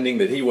pretending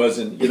that he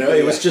wasn't,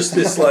 it was just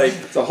this, like...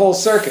 It's a whole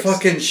circus.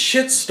 Fucking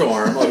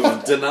shitstorm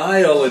of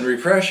denial and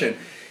repression.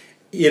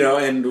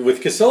 And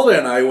with Casilda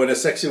and I, when a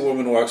sexy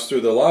woman walks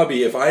through the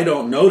lobby, if I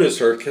don't notice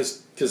her,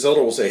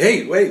 Casilda will say,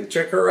 hey, wait,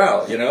 check her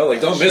out,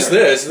 don't miss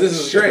this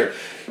is great.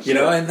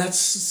 And that's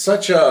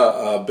such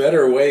a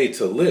better way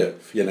to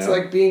live, It's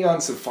like being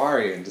on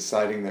safari and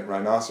deciding that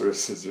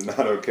rhinoceroses are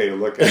not okay to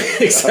look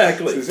at.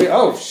 Exactly. So you say,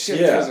 oh, shit,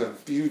 there's a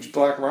huge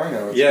black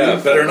rhino.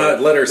 It's better not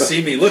let her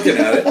see me looking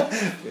at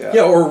it.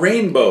 Or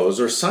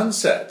rainbows or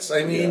sunsets.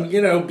 I mean,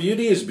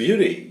 beauty is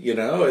beauty,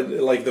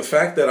 Like the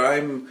fact that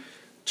I'm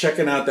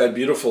checking out that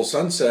beautiful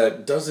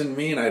sunset doesn't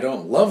mean I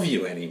don't love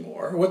you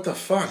anymore. What the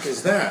fuck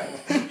is that?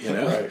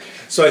 Right.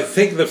 So I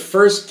think the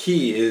first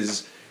key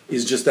is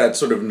just that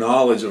sort of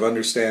knowledge of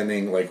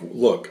understanding, like,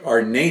 look,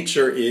 our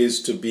nature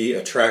is to be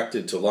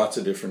attracted to lots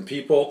of different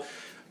people,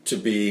 to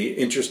be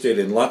interested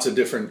in lots of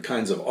different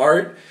kinds of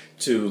art,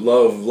 to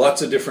love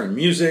lots of different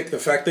music. The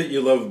fact that you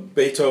love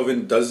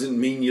Beethoven doesn't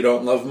mean you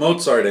don't love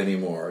Mozart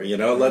anymore.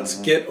 Let's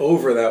get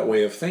over that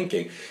way of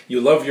thinking. You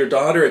love your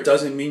daughter, it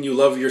doesn't mean you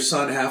love your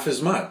son half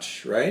as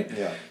much, right?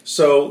 Yeah.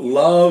 So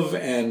love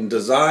and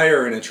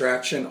desire and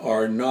attraction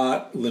are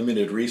not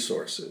limited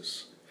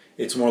resources.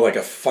 It's more like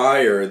a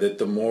fire that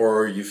the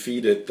more you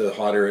feed it, the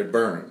hotter it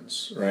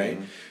burns, right?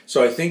 Mm-hmm.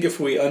 So I think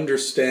if we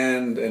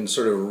understand and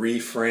sort of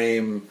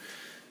reframe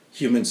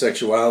human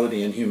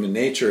sexuality and human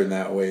nature in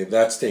that way,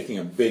 that's taking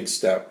a big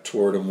step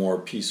toward a more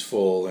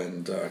peaceful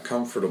and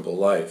comfortable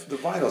life. The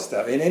vital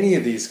step. In any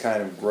of these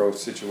kind of growth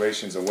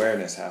situations,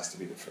 awareness has to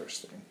be the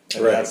first thing.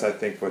 And that's, I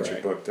think, what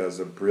your book does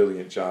a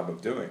brilliant job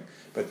of doing.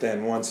 But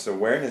then once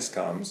awareness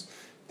comes,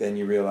 then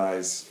you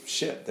realize,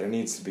 shit, there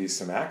needs to be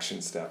some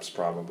action steps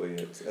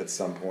probably at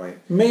some point.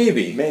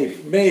 Maybe.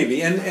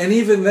 And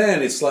even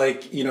then, it's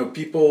like,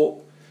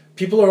 people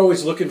are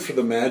always looking for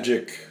the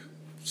magic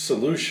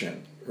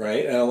solution,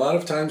 right? And a lot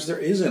of times there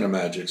isn't a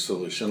magic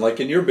solution. Like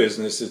in your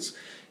business, it's,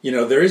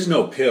 there is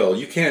no pill.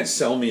 You can't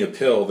sell me a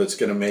pill that's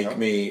going to make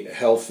me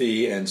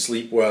healthy and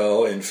sleep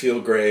well and feel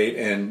great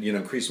and,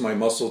 increase my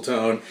muscle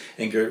tone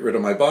and get rid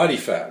of my body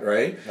fat,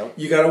 right? Nope.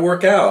 You got to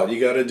work out. You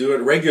got to do it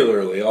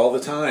regularly all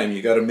the time.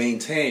 You got to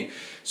maintain.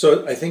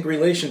 So I think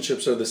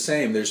relationships are the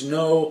same. There's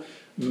no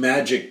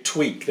magic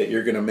tweak that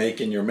you're going to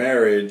make in your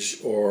marriage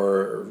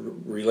or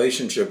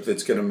relationship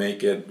that's going to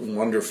make it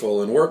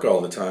wonderful and work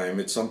all the time.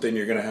 It's something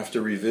you're going to have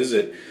to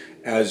revisit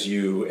as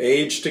you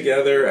age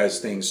together, as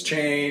things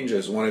change,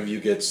 as one of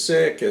you gets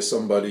sick, as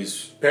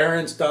somebody's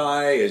parents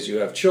die, as you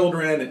have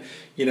children.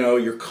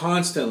 You're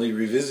constantly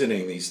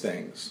revisiting these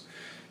things.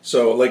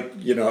 So,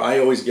 I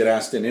always get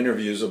asked in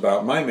interviews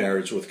about my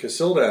marriage with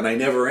Casilda, and I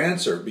never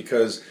answer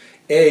because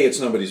A, it's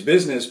nobody's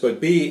business,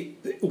 but B,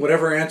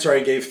 whatever answer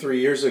I gave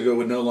 3 years ago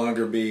would no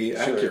longer be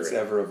accurate. It's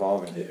ever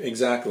evolving.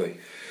 Exactly.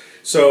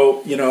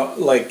 So,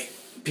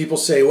 people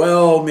say,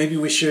 well, maybe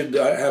we should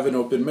have an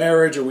open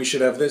marriage or we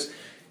should have this.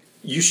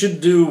 You should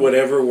do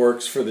whatever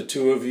works for the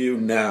two of you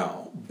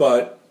now,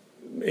 but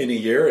in a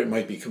year it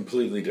might be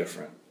completely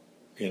different,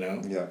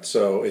 Yeah.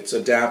 So it's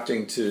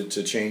adapting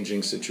to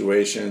changing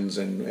situations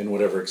and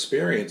whatever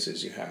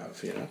experiences you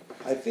have,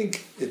 I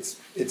think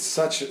it's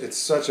such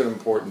an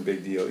important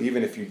big deal,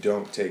 even if you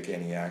don't take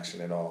any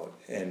action at all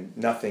and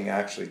nothing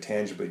actually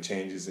tangibly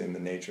changes in the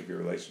nature of your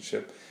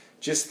relationship.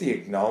 Just the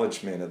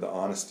acknowledgement of the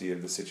honesty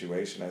of the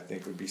situation, I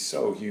think, would be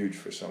so huge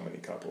for so many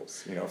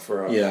couples.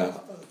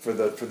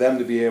 For them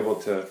to be able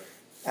to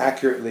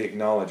accurately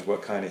acknowledge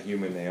what kind of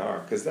human they are,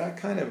 because that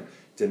kind of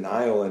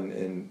denial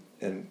and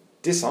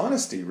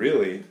dishonesty,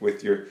 really,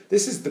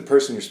 this is the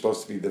person you're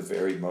supposed to be the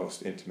very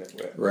most intimate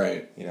with,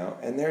 right?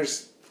 And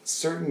there's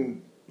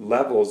certain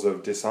levels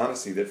of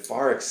dishonesty that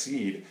far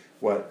exceed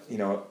what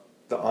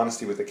the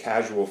honesty with a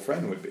casual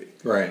friend would be,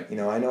 right?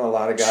 I know a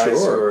lot of guys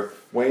who are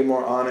way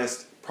more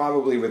honest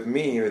probably with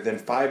me within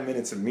 5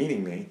 minutes of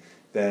meeting me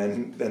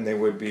than they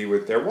would be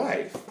with their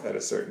wife at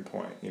a certain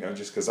point,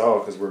 just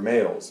because we're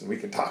males and we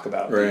can talk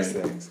about these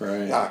things.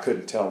 Right. I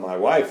couldn't tell my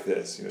wife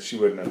this, she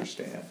wouldn't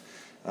understand.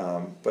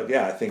 But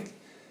yeah, I think,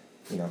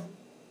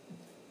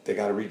 they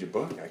got to read your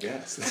book, I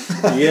guess.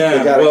 Yeah,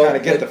 they got to kind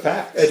of get the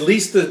facts. At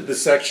least the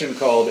section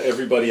called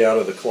 "Everybody Out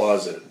of the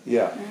Closet."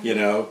 Yeah,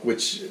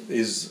 which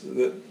is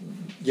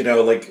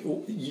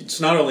it's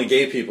not only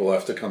gay people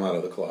have to come out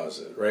of the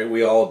closet, right?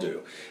 We all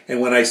do.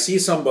 And when I see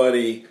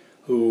somebody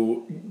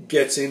who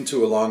gets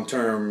into a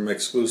long-term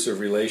exclusive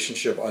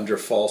relationship under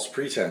false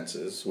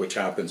pretenses, which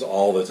happens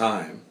all the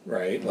time,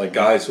 right? Mm-hmm. Like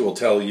guys who will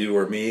tell you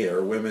or me,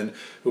 or women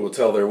who will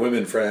tell their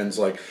women friends,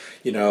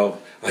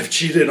 I've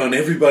cheated on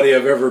everybody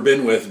I've ever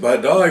been with,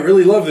 but I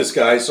really love this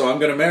guy, so I'm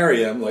going to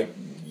marry him. Like,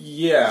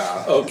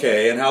 yeah,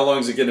 okay, and how long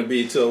is it going to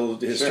be till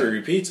history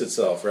repeats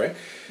itself, right?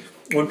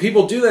 When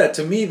people do that,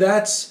 to me,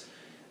 that's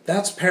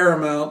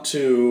paramount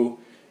to,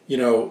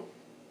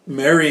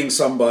 marrying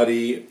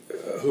somebody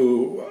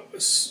who,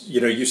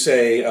 you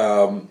say,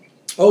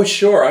 oh,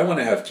 sure, I want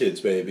to have kids,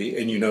 baby,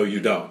 and you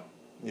don't.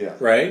 Yeah.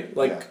 Right?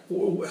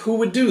 Who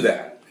would do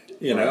that,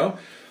 know?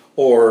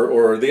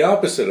 Or the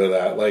opposite of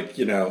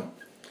that,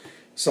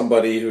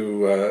 somebody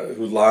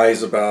who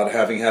lies about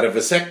having had a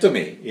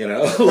vasectomy,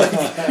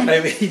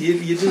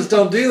 you just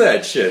don't do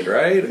that shit,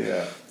 right?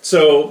 Yeah.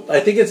 So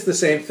I think it's the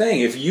same thing.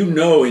 If you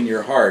know in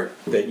your heart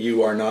that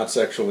you are not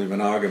sexually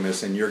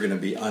monogamous and you're going to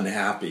be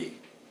unhappy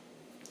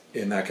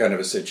in that kind of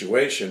a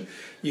situation,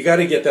 you got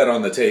to get that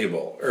on the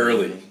table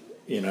early,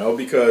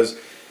 because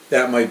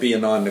that might be a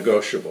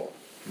non-negotiable.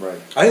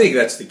 Right. I think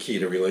that's the key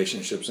to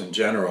relationships in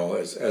general,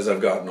 as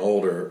I've gotten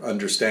older,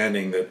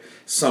 understanding that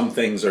some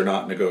things are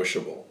not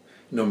negotiable.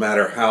 No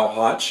matter how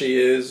hot she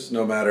is,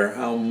 no matter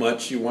how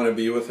much you want to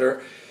be with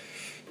her,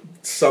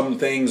 some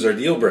things are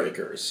deal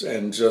breakers,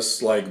 and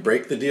just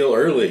break the deal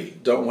early.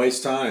 Don't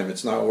waste time.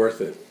 It's not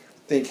worth it.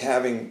 I think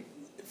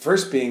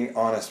being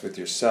honest with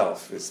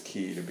yourself is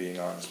key to being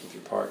honest with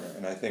your partner.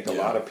 And I think a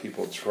lot of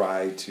people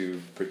try to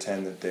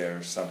pretend that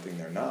they're something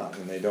they're not,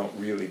 and they don't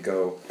really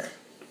go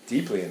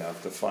deeply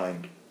enough to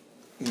find,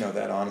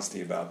 that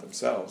honesty about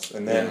themselves.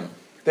 And then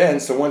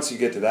so once you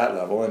get to that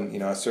level,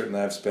 and I've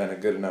spent a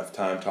good enough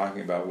time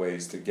talking about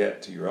ways to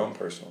get to your own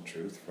personal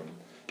truth, from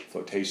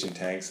flotation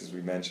tanks, as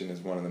we mentioned,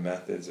 is one of the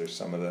methods, or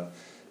some of the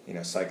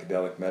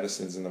psychedelic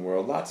medicines in the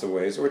world, lots of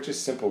ways, or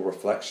just simple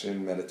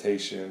reflection,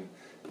 meditation,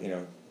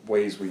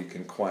 ways where you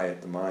can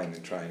quiet the mind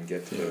and try and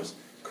get to those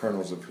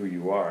kernels of who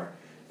you are,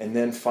 and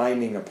then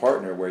finding a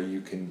partner where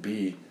you can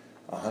be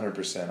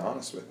 100%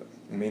 honest with them.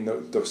 I mean,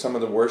 some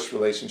of the worst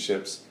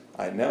relationships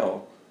I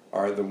know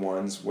are the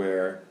ones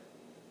where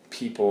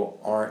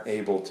people aren't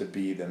able to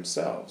be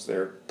themselves.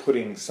 They're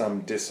putting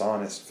some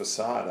dishonest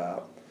facade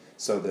up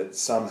so that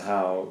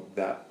somehow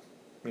that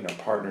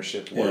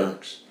partnership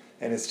works,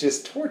 and it's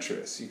just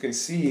torturous. You can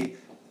see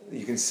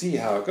you can see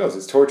how it goes.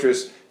 It's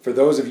torturous for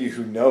those of you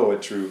who know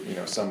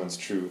someone's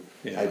true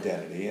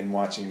identity and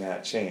watching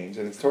that change,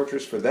 and it's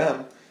torturous for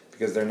them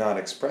because they're not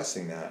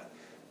expressing that,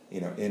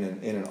 in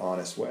an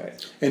honest way.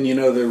 And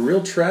the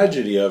real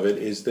tragedy of it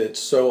is that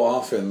so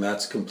often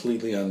that's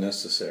completely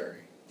unnecessary.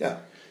 Yeah.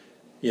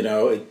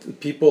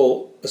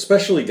 People,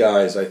 especially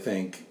guys, I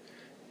think,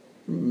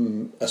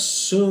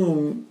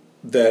 assume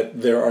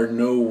that there are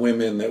no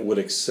women that would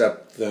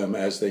accept them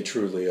as they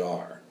truly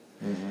are.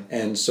 Mm-hmm.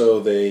 And so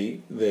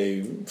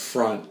they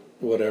front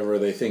whatever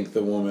they think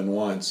the woman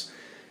wants.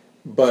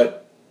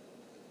 But,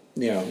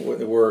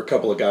 we're a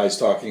couple of guys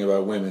talking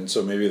about women,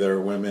 so maybe there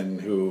are women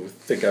who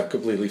think I'm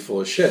completely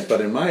full of shit.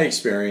 But in my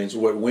experience,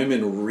 what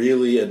women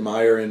really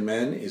admire in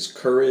men is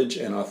courage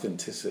and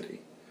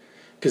authenticity.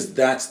 Because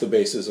that's the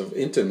basis of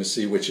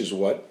intimacy, which is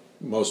what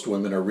most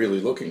women are really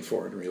looking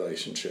for in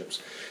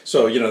relationships.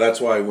 So,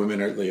 that's why women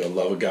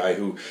love a guy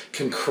who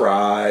can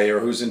cry or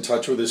who's in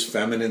touch with his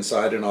feminine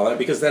side and all that,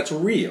 because that's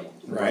real,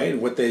 right?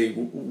 What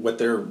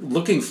they're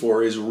looking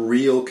for is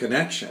real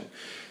connection.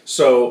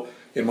 So,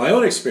 in my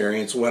own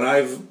experience, when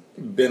I've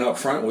been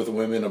upfront with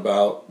women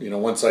about,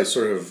 once I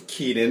sort of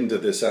keyed into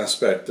this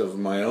aspect of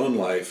my own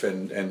life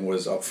and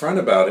was upfront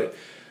about it,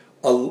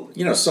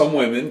 some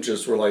women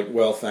just were like,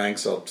 well,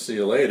 thanks, I'll see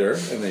you later.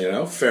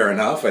 And, fair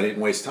enough, I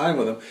didn't waste time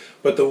with them.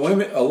 But a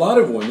lot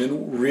of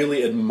women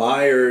really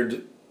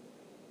admired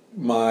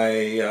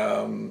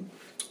my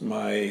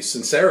my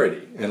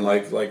sincerity and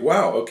like,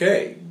 wow,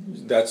 okay,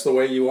 that's the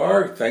way you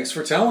are. Thanks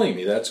for telling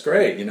me. That's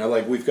great.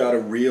 We've got a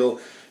real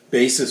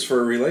basis for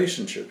a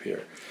relationship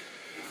here.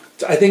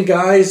 I think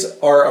guys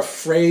are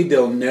afraid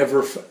they'll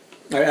never...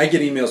 I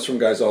get emails from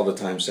guys all the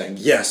time saying,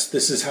 yes,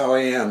 this is how I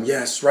am.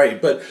 Yes,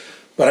 right. But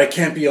I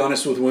can't be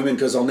honest with women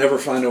because I'll never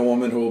find a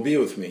woman who will be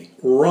with me.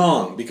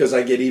 Wrong, because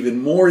I get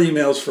even more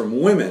emails from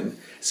women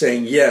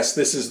saying, yes,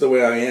 this is the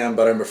way I am,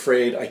 but I'm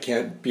afraid I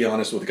can't be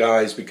honest with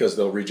guys because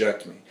they'll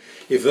reject me.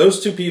 If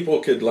those two people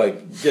could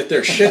get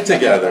their shit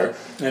together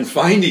and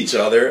find each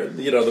other,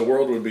 the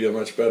world would be a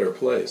much better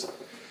place.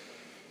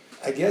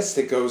 I guess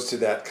it goes to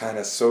that kind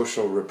of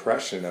social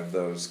repression of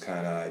those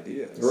kind of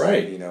ideas.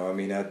 Right.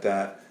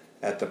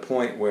 At the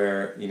point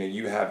where,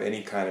 you have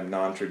any kind of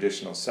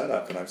non-traditional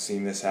setup, and I've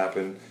seen this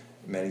happen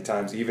many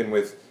times, even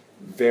with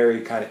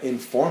very kind of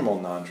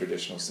informal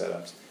non-traditional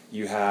setups.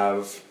 You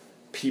have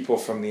people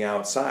from the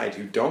outside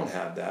who don't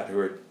have that, who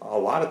are a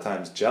lot of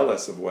times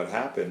jealous of what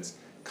happens,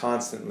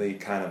 constantly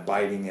kind of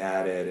biting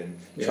at it and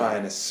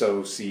trying to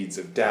sow seeds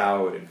of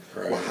doubt. And,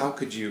 well, how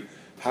could you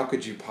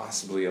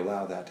possibly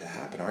allow that to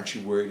happen? Aren't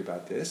you worried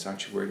about this?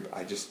 Aren't you worried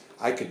about...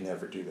 I could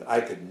never do that. I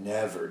could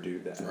never do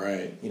that.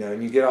 Right.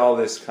 And you get all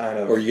this kind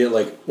of... Or you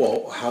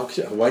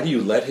get why do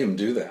you let him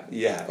do that?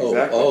 Yeah,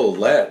 exactly.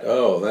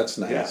 That's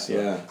nice.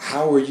 Yeah.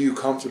 How are you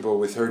comfortable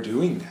with her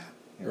doing that?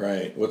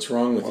 Right. What's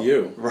wrong with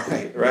you?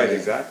 Right,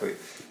 exactly.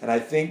 And I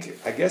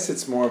guess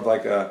it's more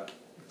of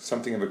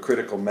something of a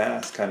critical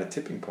mass kind of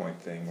tipping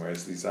point thing,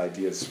 whereas these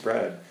ideas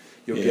spread.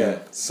 You'll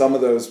get some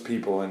of those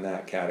people in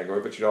that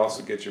category, but you'd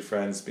also get your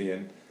friends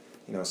being,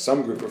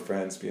 some group of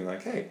friends being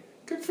like, hey,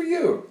 good for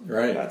you.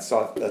 Right. That's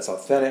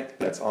authentic,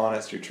 that's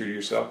honest, you're true to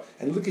yourself.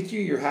 And look at you,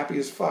 you're happy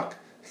as fuck.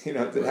 It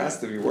has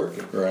to be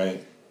working.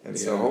 Right. And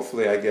so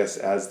hopefully, I guess,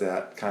 as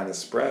that kind of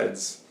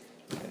spreads,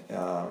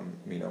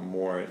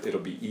 more, it'll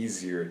be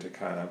easier to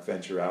kind of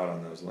venture out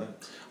on those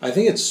limbs. I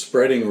think it's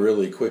spreading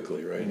really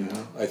quickly right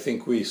now. I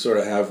think we sort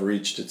of have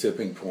reached a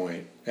tipping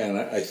point, and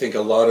I think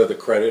a lot of the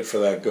credit for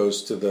that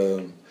goes to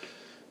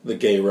the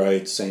gay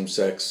rights,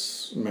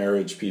 same-sex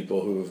marriage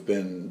people who have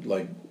been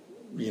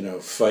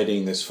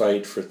fighting this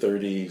fight for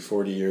 30,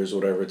 40 years,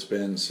 whatever it's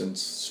been,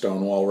 since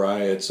Stonewall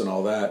riots and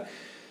all that.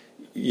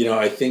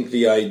 I think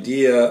the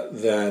idea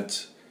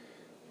that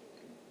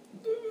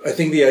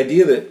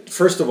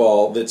first of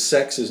all, that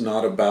sex is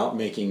not about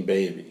making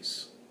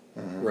babies,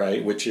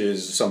 right? Which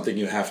is something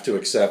you have to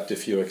accept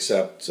if you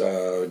accept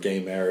gay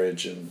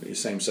marriage and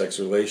same-sex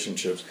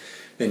relationships.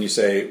 Then you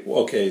say,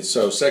 okay,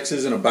 so sex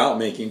isn't about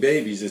making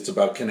babies, it's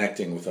about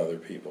connecting with other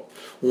people.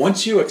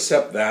 Once you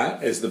accept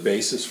that as the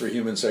basis for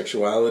human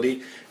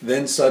sexuality,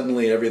 then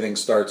suddenly everything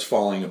starts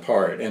falling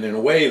apart. And in a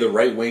way, the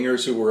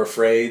right-wingers who were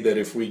afraid that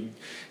if we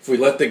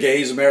let the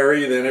gays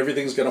marry, then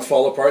everything's going to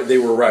fall apart, they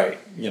were right,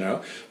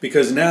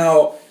 Because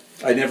now,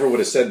 I never would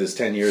have said this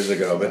 10 years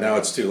ago, but now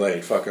it's too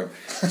late, fuck them.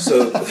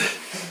 So,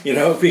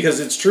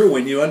 because it's true,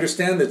 when you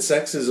understand that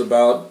sex is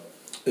about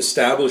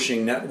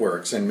establishing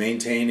networks and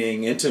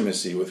maintaining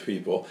intimacy with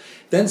people,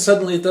 then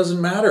suddenly it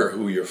doesn't matter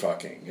who you're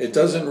fucking. It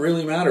doesn't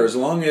really matter. As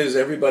long as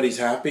everybody's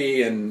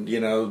happy and,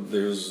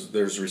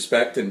 there's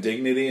respect and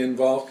dignity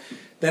involved,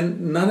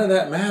 then none of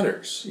that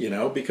matters,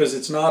 because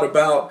it's not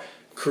about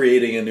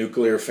creating a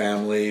nuclear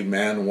family,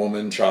 man,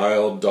 woman,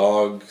 child,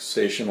 dog,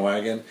 station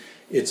wagon.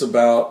 It's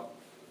about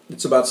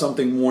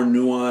something more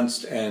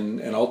nuanced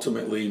and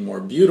ultimately more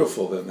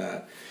beautiful than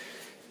that.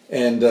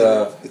 And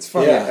it's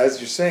funny, as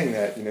you're saying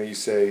that, you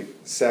say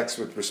sex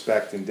with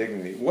respect and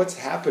dignity. What's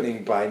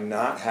happening by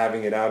not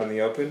having it out in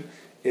the open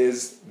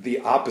is the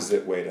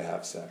opposite way to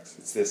have sex.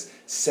 It's this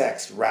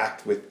sex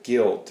racked with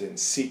guilt and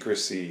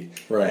secrecy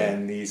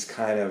and these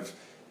kind of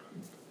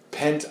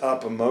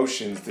pent-up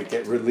emotions that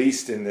get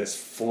released in this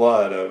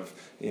flood of,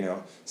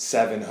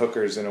 7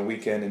 hookers in a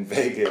weekend in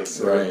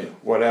Vegas or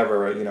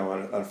whatever,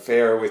 an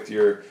affair with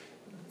your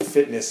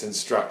fitness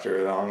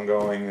instructor,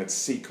 ongoing, that's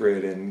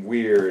secret and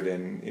weird,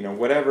 and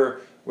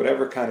whatever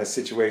kind of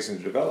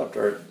situations developed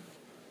are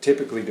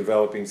typically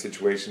developing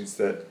situations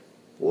that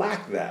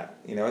lack that.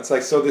 It's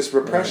like, so this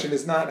repression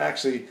is not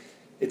actually,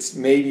 it's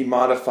maybe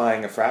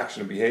modifying a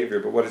fraction of behavior,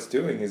 but what it's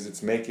doing is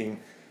it's making,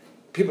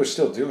 people are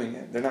still doing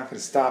it. They're not going to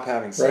stop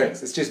having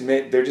sex. It's just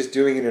they're just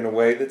doing it in a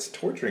way that's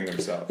torturing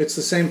themselves. It's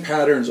the same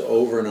patterns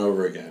over and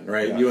over again,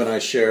 right? Yeah. You and I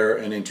share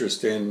an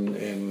interest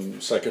in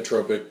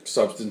psychotropic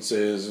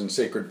substances and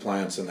sacred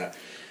plants and that.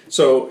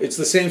 So it's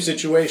the same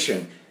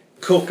situation.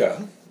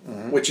 Coca,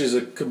 which is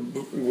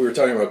we were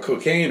talking about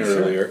cocaine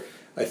earlier.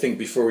 I think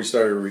before we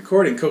started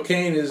recording,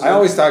 cocaine is... I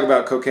always talk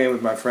about cocaine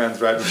with my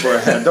friends right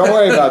beforehand. Don't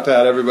worry about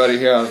that, everybody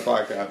here on the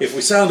podcast. If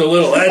we sound a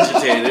little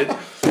agitated...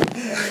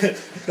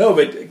 No,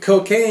 but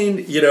cocaine,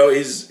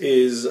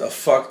 is a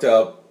fucked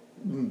up,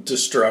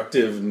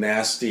 destructive,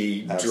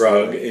 nasty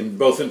drug,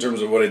 both in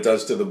terms of what it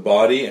does to the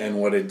body and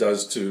what it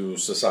does to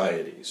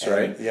societies,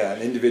 right?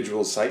 An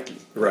individual psyche.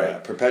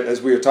 Right.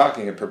 As we were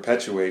talking, it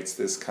perpetuates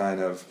this kind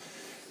of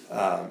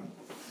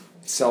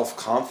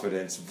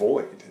self-confidence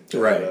void.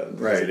 Right.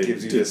 It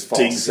gives you this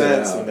false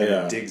sense, and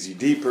then it digs you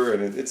deeper,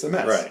 and it's a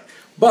mess. Right.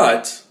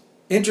 But,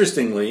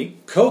 interestingly,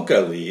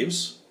 coca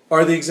leaves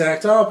are the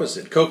exact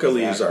opposite. Coca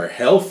leaves are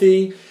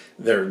healthy,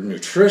 they're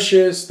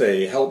nutritious,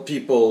 they help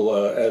people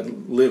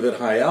live at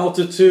high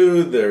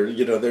altitude,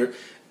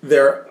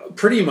 they're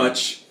pretty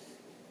much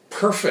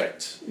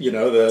perfect.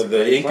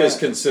 The Incas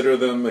consider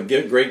them a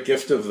great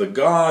gift of the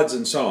gods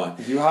and so on.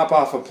 If you hop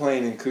off a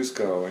plane in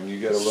Cusco and you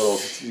get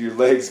your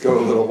legs go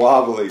a little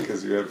wobbly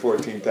because you're at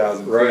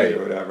 14,000 feet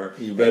or whatever.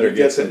 You better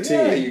get some tea.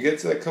 Yeah, you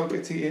get that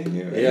coca tea in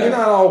you. And you're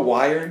not all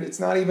wired. It's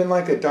not even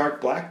like a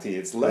dark black tea.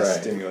 It's less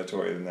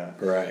stimulatory than that.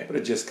 Right. But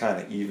it just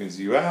kind of evens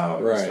you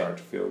out. You start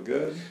to feel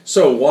good.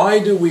 So why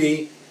do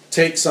we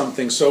take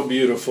something so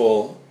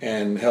beautiful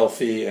and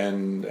healthy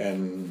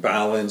and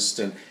balanced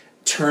and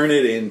turn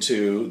it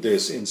into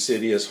this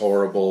insidious,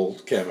 horrible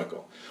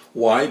chemical?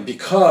 Why?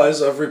 Because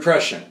of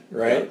repression,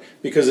 right? Yeah.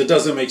 Because it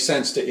doesn't make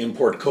sense to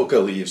import coca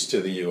leaves to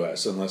the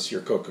U.S. unless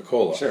you're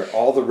Coca-Cola. Sure,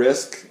 all the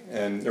risk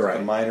and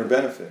a minor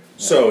benefit.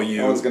 So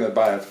no one's going to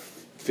buy a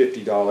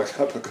 $50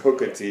 cup of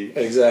coca tea.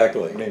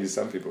 Exactly. Maybe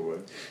some people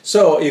would.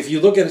 So if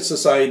you look at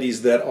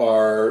societies that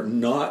are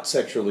not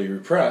sexually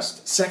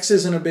repressed, sex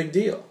isn't a big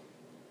deal.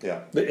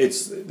 Yeah.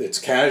 It's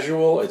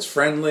casual, it's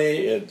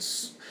friendly,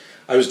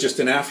 I was just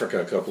in Africa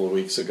a couple of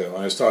weeks ago.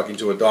 I was talking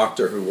to a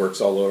doctor who works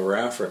all over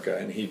Africa,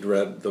 and he'd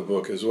read the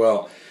book as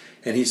well.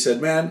 And he said,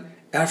 man,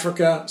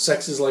 Africa,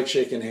 sex is like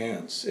shaking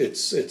hands.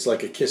 It's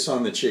like a kiss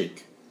on the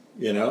cheek,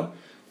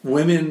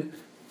 Women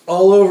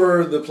all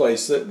over the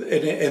place, and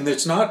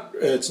it's not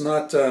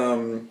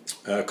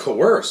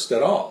coerced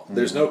at all. Mm-hmm.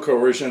 There's no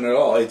coercion at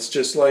all. It's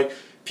just like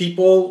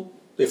people,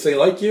 if they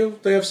like you,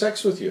 they have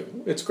sex with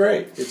you. It's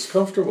great. It's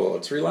comfortable.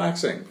 It's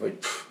relaxing.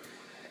 Like,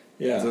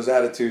 yeah. Those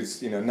attitudes,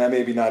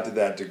 maybe not to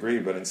that degree,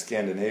 but in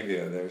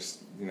Scandinavia, there's,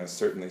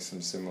 certainly some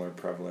similar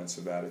prevalence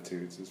of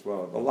attitudes as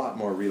well. A lot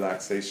more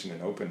relaxation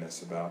and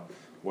openness about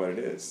what it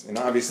is. And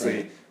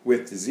obviously,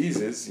 with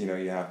diseases, you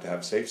have to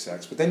have safe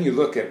sex. But then you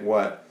look at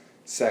what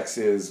sex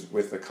is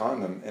with a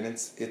condom, and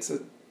it's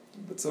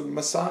a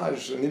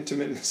massage, an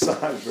intimate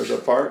massage with a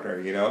partner,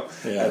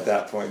 at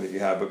that point that you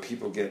have. But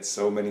people get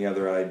so many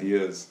other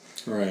ideas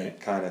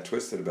kind of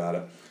twisted about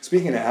it.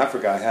 Speaking of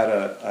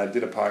Africa, I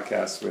did a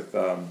podcast with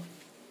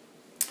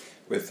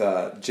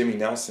Jimmy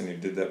Nelson, who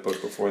did that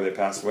book before they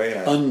passed away.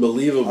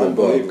 Unbelievable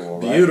book.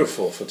 Right?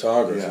 Beautiful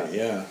photography,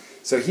 yeah.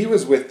 So he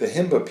was with the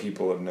Himba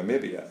people of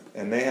Namibia,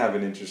 and they have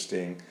an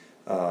interesting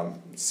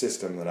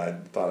system that I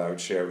thought I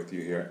would share with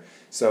you here.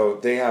 So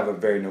they have a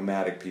very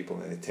nomadic people,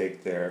 and they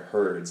take their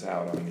herds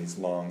out on these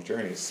long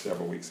journeys,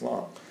 several weeks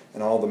long.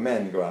 And all the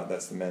men go out.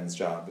 That's the men's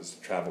job, is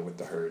to travel with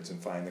the herds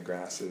and find the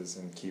grasses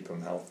and keep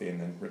them healthy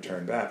and then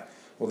return back.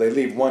 Well, they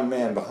leave one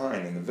man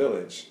behind in the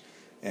village.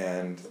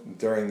 And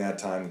during that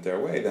time that they're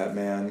away, that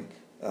man,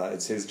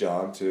 it's his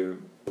job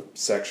to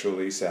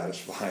sexually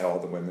satisfy all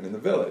the women in the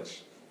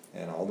village.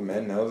 And all the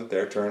men know that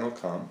their turn will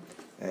come.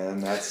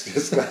 And that's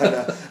just kind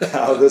of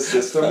how the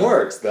system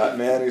works. That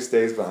man who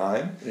stays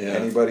behind,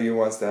 anybody who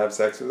wants to have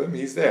sex with him,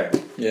 he's there.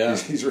 Yeah.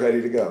 He's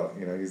ready to go.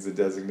 He's the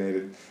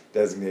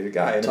designated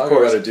guy. And talk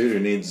about a dude who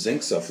needs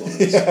zinc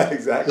supplements. Yeah,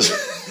 exactly.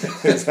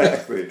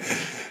 Exactly.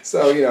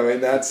 So,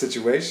 in that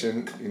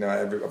situation,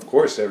 of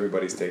course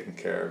everybody's taking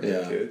care of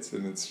their kids,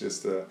 and it's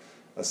just a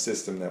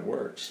system that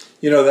works.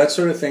 That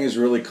sort of thing is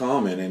really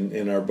common.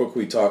 In our book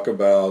we talk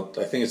about,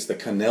 I think it's the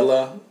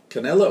Canela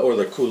or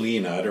the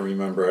Kulina, I don't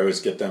remember, I always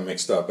get them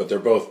mixed up, but they're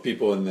both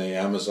people in the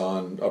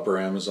upper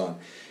Amazon.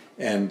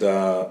 And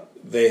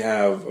they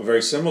have a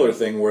very similar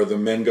thing where the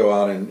men go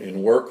out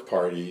in work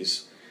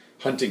parties,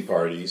 hunting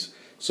parties,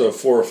 So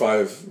 4 or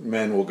 5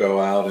 men will go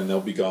out and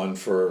they'll be gone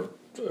for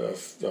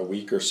a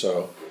week or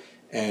so,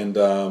 and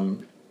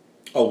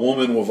a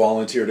woman will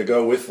volunteer to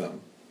go with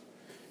them,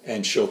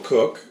 and she'll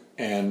cook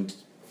and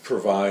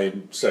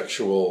provide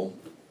sexual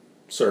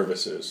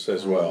services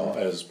as well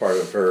as part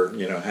of her,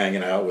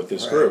 hanging out with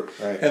this group.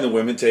 Right. And the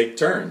women take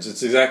turns.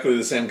 It's exactly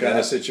the same kind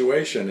of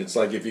situation. It's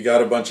like if you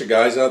got a bunch of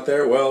guys out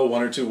there, well,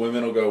 1 or 2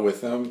 women will go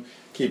with them,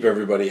 keep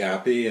everybody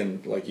happy,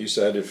 and like you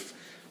said, if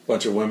a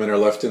bunch of women are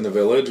left in the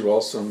village, well,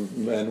 some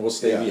men will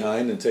stay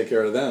behind and take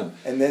care of them.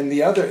 And then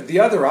the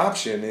other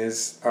option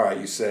is, all right,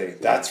 you say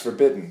that's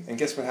forbidden, and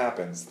guess what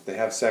happens? They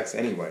have sex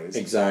anyways.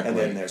 Exactly. And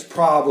then there's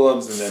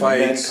problems, and then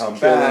Fights, the men come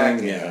back,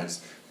 and yeah. there's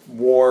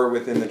war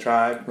within the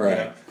tribe.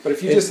 Right. But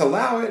if you just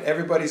allow it,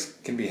 everybody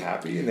can be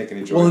happy and they can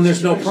enjoy. Well, and the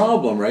there's no situation.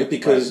 problem, right?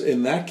 Because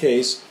in that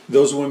case,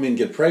 those women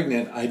get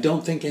pregnant. I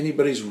don't think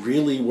anybody's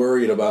really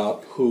worried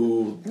about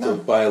who the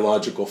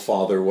biological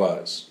father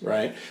was,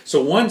 right?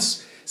 So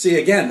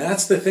again,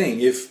 that's the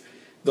thing. If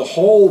the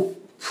whole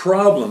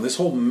problem, this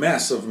whole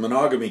mess of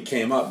monogamy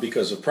came up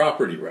because of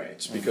property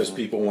rights, because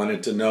people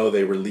wanted to know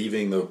they were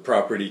leaving the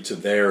property to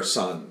their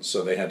sons,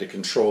 so they had to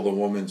control the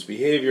woman's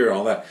behavior,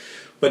 all that.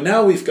 But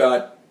now we've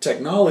got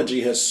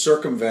technology has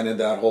circumvented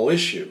that whole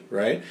issue,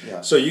 right?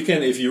 Yeah. So you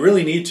can, if you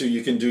really need to,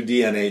 you can do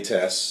DNA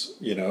tests,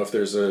 if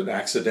there's an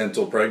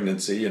accidental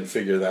pregnancy and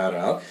figure that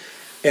out.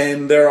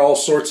 And there are all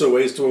sorts of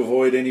ways to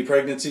avoid any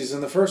pregnancies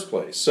in the first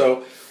place.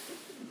 So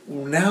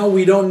now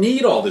we don't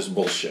need all this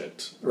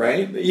bullshit,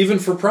 right? Even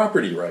for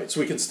property rights.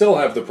 We can still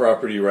have the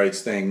property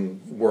rights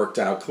thing worked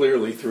out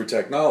clearly through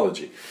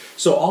technology.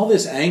 So all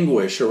this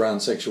anguish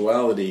around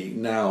sexuality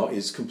now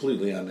is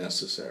completely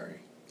unnecessary.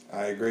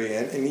 I agree.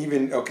 And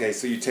even, okay,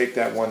 so you take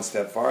that one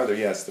step farther.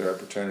 Yes, there are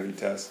paternity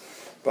tests.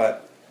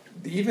 But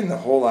even the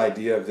whole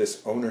idea of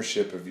this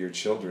ownership of your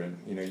children,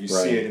 you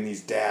see it in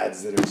these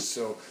dads that are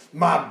so,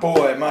 my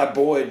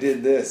boy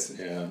did this.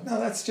 Yeah. No,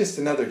 that's just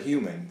another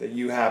human that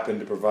you happen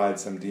to provide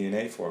some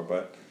DNA for.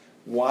 But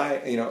why,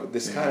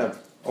 this kind of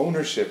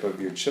ownership of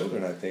your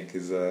children, I think,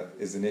 is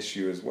an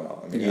issue as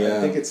well. I mean,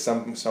 I think it's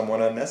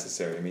somewhat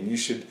unnecessary. I mean, you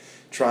should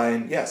try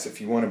and, yes, if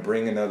you want to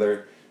bring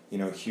another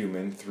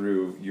human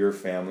through your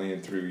family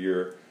and through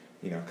your,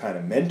 kind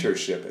of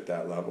mentorship at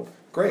that level.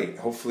 Great.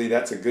 Hopefully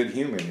that's a good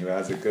human who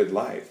has a good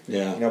life.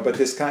 Yeah. But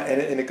this kind,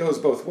 and it goes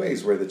both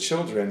ways, where the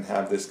children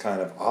have this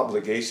kind of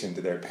obligation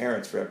to their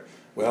parents for,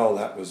 well,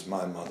 that was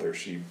my mother.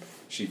 She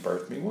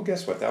birthed me. Well,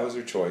 guess what? That was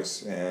her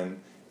choice. And,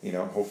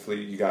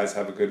 hopefully you guys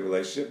have a good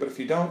relationship. But if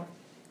you don't,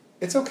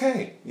 it's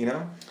okay.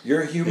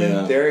 You're a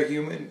human. They're a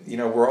human.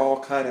 We're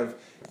all kind of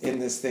in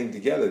this thing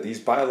together.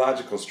 These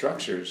biological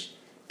structures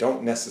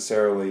don't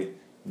necessarily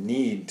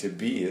need to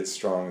be as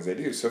strong as they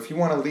do. So if you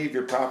want to leave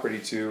your property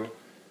to,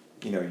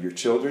 your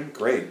children,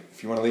 great.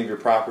 If you want to leave your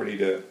property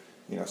to,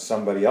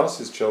 somebody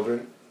else's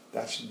children,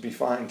 that should be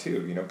fine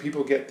too.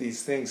 People get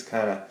these things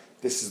kind of,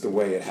 this is the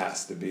way it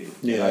has to be.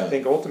 Yeah. And I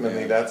think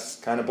ultimately that's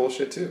kind of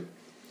bullshit too.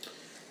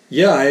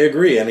 Yeah, I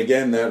agree. And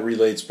again, that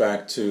relates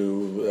back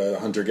to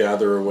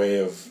hunter-gatherer way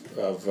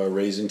of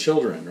raising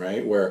children,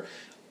 right? Where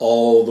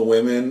all the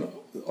women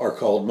are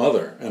called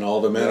mother and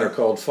all the men are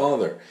called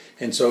father.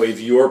 And so if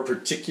your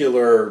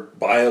particular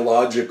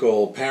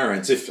biological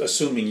parents,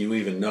 assuming you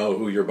even know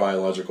who your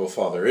biological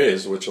father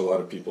is, which a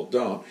lot of people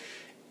don't,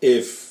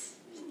 if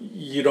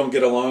you don't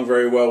get along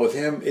very well with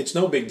him, it's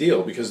no big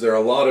deal, because there are a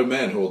lot of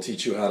men who will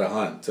teach you how to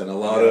hunt, and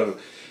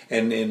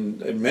and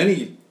in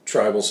many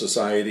tribal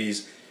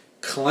societies,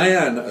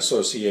 clan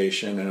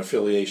association and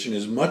affiliation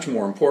is much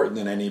more important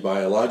than any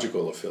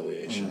biological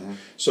affiliation. Mm-hmm.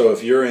 So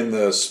if you're in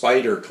the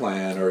spider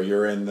clan, or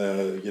you're in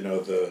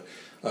the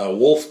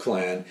wolf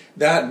clan,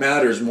 that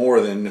matters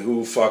more than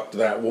who fucked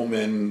that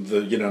woman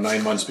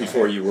 9 months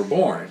before you were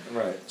born.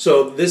 Right.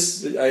 So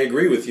I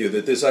agree with you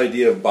that this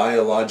idea of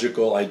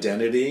biological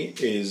identity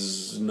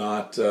is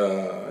not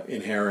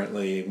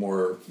inherently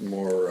more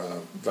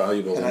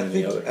valuable than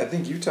any other. I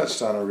think you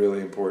touched on a really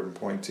important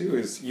point too.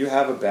 Is you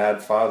have a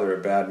bad father,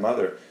 a bad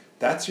mother.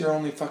 That's your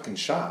only fucking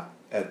shot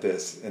at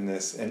this, and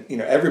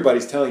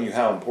everybody's telling you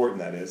how important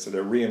that is, so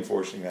they're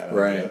reinforcing that.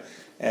 Right.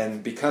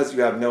 And because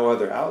you have no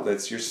other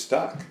outlets, you're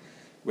stuck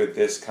with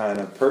this kind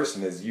of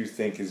person as you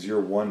think is your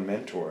one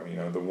mentor,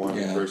 the one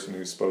person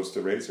who's supposed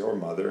to raise your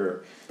mother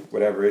or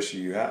whatever issue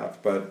you have.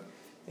 But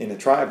in a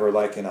tribe or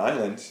like an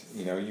island,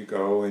 you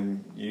go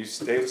and you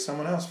stay with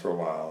someone else for a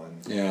while,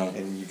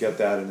 and you get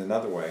that in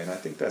another way. And I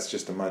think that's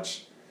just a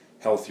much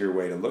healthier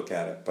way to look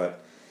at it.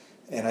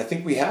 And I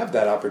think we have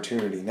that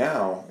opportunity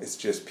now. It's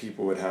just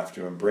people would have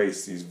to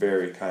embrace these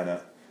very kind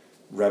of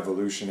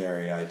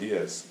revolutionary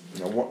ideas.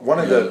 One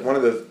of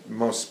the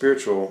most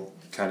spiritual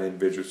kind of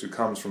individuals who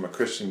comes from a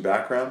Christian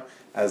background,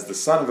 as the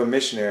son of a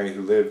missionary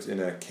who lived in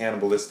a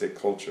cannibalistic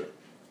culture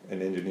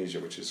in Indonesia,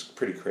 which is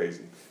pretty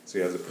crazy. So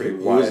he has a pretty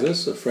wide... Who is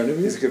this? A friend of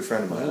yours? He's a good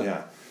friend of mine,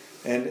 yeah.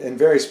 And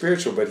very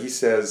spiritual, but he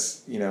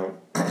says,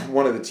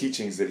 one of the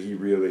teachings that he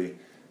really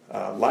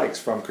likes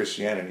from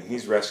Christianity,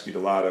 he's rescued a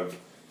lot of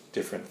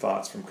different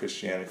thoughts from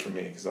Christianity for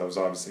me, because I was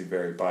obviously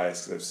very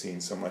biased because I've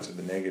seen so much of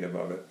the negative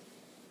of it.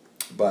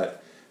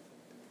 But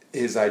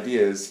his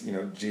idea is,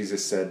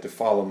 Jesus said, to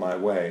follow my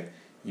way,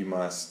 you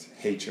must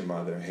hate your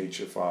mother, hate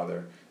your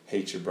father,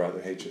 hate your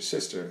brother, hate your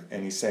sister.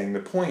 And he's saying the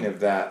point of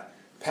that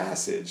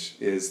passage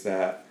is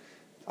that,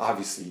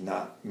 obviously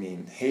not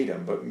mean hate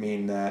them, but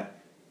mean that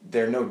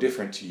they're no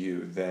different to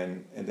you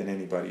than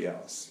anybody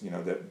else.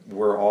 That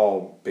we're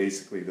all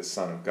basically the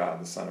Son of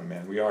God, the Son of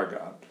Man. We are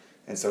God.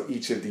 And so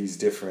each of these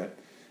different,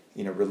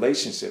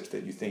 relationships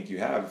that you think you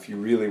have, if you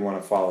really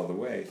want to follow the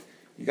way,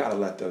 you got to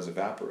let those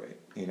evaporate.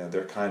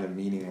 They're kind of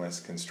meaningless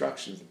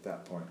constructions at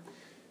that point.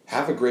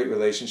 Have a great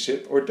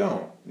relationship or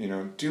don't.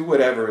 Do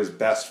whatever is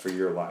best for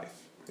your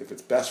life. If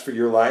it's best for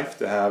your life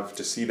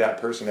to see that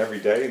person every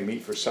day and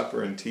meet for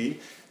supper and tea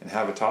and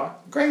have a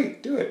talk,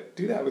 great, do it.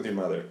 Do that with your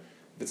mother.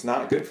 If it's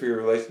not good for your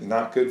relation,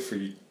 not good for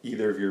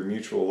either of your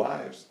mutual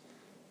lives,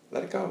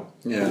 let it go.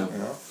 Yeah.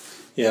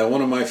 Yeah,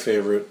 one of my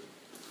favorite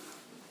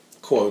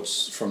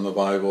quotes from the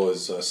Bible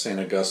is St.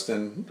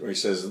 Augustine, where he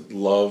says,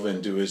 love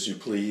and do as you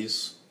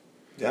please.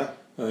 Yeah.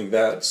 I think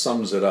that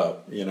sums it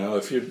up.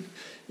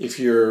 If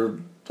you're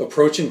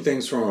approaching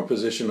things from a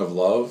position of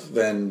love,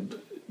 then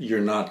you're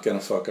not going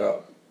to fuck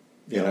up.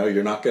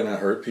 You're not going to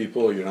hurt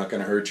people. You're not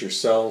going to hurt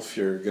yourself.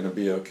 You're going to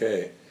be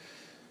okay.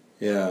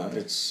 Yeah,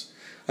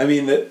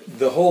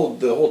 the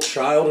whole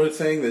childhood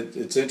thing, that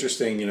it's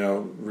interesting,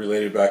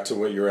 related back to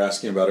what you were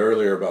asking about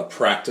earlier about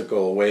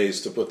practical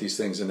ways to put these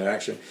things into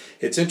action.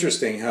 It's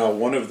interesting how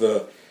one of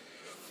the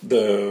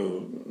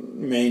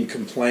main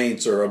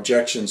complaints or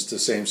objections to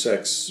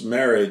same-sex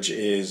marriage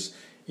is,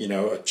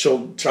 a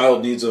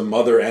child needs a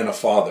mother and a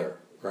father,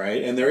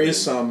 right? And there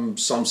is some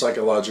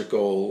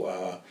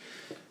psychological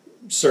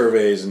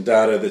surveys and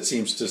data that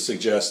seems to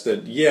suggest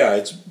that,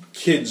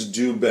 kids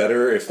do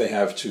better if they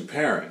have two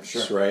parents,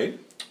 sure, right?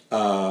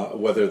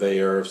 Whether they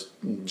are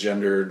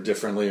gendered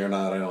differently or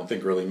not, I don't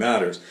think really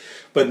matters.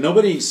 But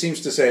nobody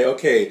seems to say,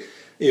 okay,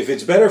 if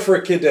it's better for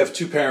a kid to have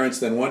two parents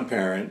than one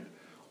parent,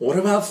 what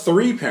about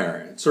three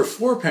parents or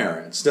four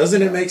parents?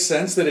 Doesn't it make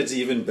sense that it's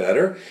even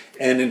better?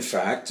 And in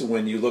fact,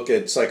 when you look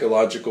at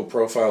psychological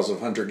profiles of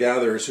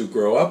hunter-gatherers who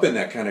grow up in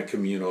that kind of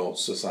communal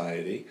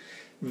society,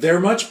 they're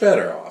much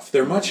better off.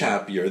 They're much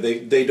happier.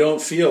 They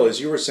don't feel, as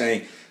you were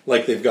saying,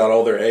 like they've got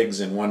all their eggs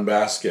in one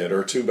basket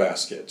or two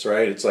baskets,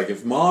 right? It's like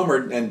if mom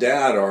and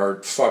dad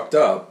are fucked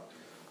up,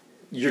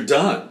 you're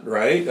done,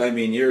 right? I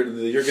mean, you're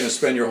going to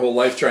spend your whole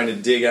life trying to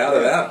dig out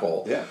of that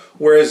hole. Yeah.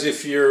 Whereas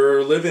if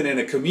you're living in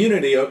a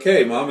community,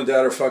 okay, mom and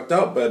dad are fucked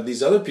up, but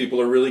these other people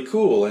are really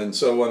cool, and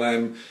so when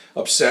I'm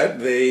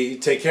upset, they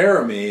take care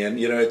of me, and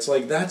it's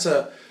like that's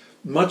a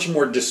much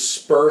more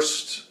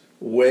dispersed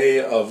way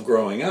of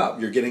growing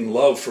up. You're getting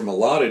love from a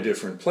lot of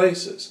different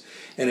places,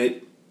 and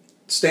it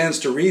stands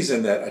to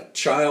reason that a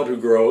child who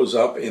grows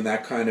up in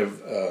that kind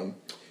of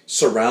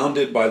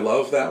surrounded by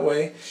love that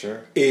way,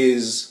 sure,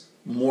 is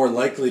more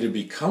likely to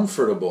be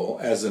comfortable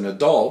as an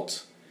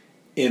adult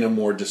in a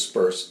more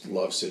dispersed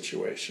love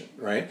situation,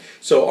 right?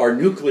 So our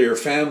nuclear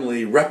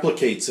family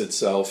replicates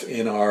itself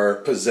in our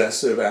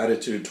possessive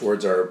attitude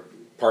towards our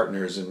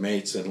partners and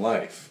mates in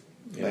life.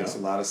 Makes a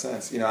lot of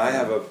sense. I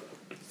have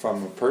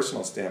from a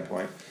personal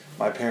standpoint,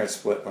 my parents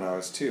split when I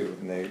was 2,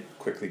 and they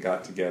quickly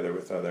got together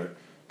with other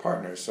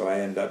partners. So I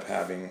ended up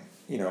having,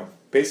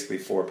 basically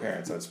 4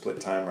 parents. I'd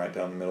split time right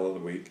down the middle of the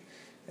week.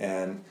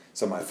 And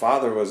so my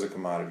father was a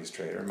commodities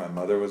trader. My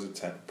mother was a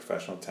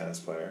professional tennis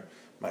player.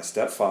 My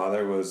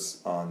stepfather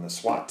was on the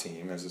SWAT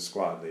team as a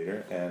squad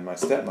leader. And my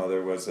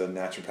stepmother was a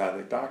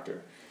naturopathic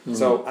doctor. Mm-hmm.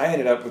 So I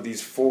ended up with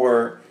these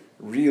 4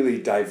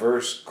 really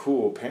diverse,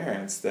 cool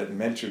parents that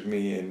mentored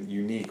me in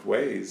unique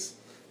ways.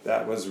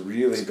 That was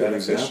really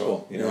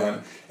beneficial,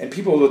 and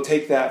people will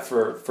take that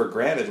for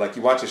granted. Like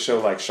you watch a show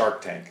like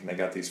Shark Tank, and they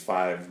got these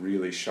 5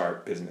 really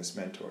sharp business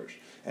mentors,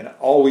 and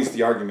always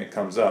the argument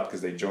comes up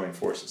because they join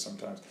forces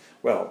sometimes.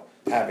 Well,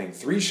 having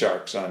 3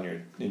 sharks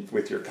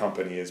with your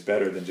company is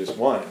better than just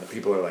 1, and the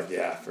people are like,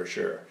 yeah, for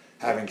sure.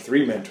 Having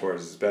 3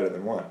 mentors is better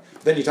than 1.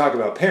 But then you talk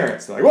about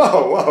parents, and like,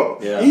 whoa,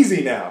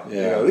 easy now.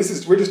 Yeah.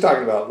 We're just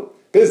talking about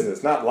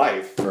business, not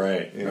life.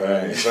 Right.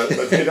 Right.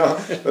 But they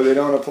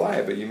don't apply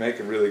it. But you make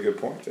a really good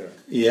point there.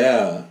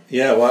 Yeah.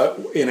 Well,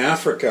 in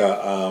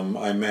Africa,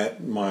 I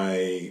met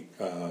my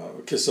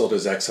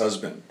Casilda's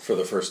ex-husband for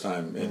the first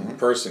time in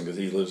person because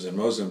he lives in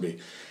Mozambique,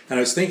 and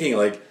I was thinking,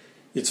 like,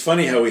 it's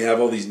funny how we have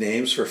all these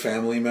names for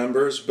family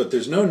members, but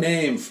there's no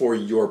name for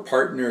your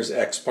partner's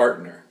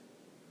ex-partner.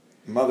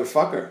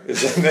 Motherfucker is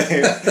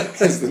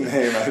the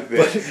name.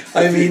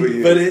 I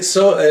think. But it's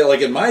so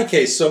like in my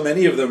case, so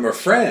many of them are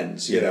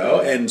friends,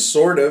 and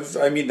sort of.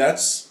 I mean,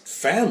 that's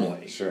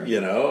family, sure.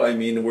 I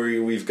mean,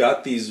 we've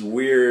got these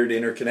weird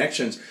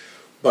interconnections,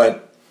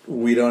 but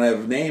we don't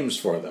have names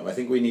for them. I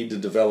think we need to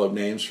develop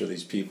names for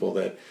these people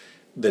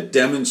that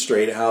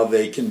demonstrate how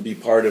they can be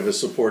part of a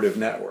supportive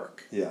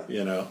network. Yeah,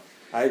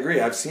 I agree.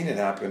 I've seen it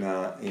happen,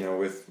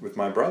 with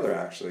my brother,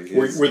 actually.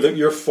 Were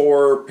your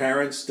 4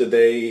 parents, did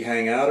they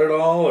hang out at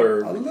all? Or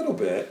a little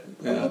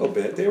bit.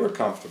 They were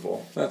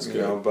comfortable. That's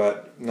good.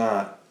 But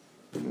not,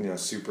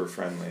 super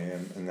friendly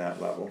in that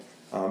level.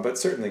 But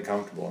certainly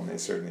comfortable, and they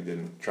certainly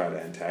didn't try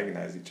to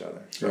antagonize each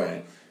other. So,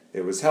 right.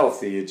 it was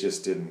healthy. It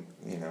just didn't,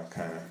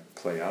 kind of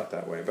play out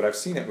that way. But I've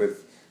seen it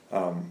with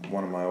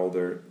one of my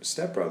older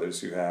stepbrothers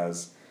who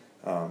has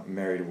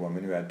married a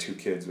woman who had 2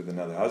 kids with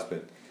another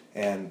husband,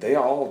 and they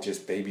all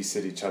just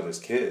babysit each other's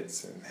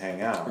kids and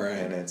hang out. Right.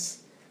 And it's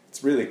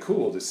really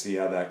cool to see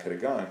how that could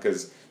have gone,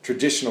 because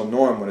traditional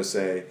norm would have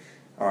say,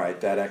 all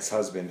right, that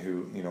ex-husband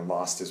who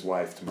lost his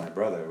wife to my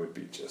brother would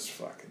be just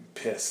fucking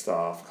pissed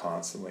off,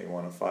 constantly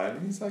want to fight,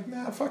 and he's like,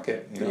 nah, fuck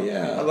it.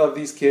 Yeah. I love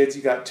these kids.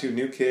 You got 2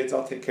 new kids.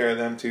 I'll take care of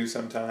them too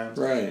sometimes.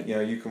 Right.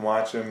 You can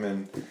watch them,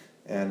 and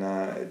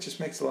it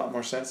just makes a lot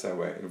more sense that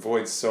way. It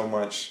avoids so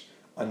much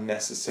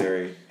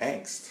unnecessary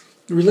angst.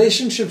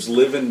 Relationships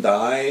live and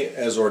die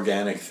as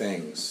organic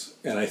things,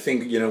 and I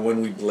think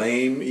when we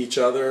blame each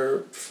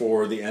other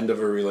for the end of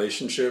a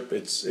relationship,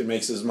 it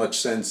makes as much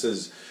sense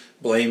as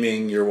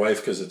blaming your wife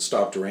because it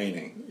stopped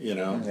raining.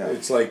 Yeah.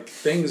 It's like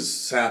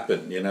things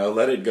happen.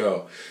 Let it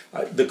go.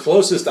 The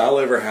closest I'll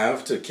ever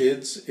have to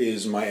kids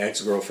is my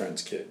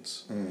ex-girlfriend's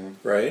kids,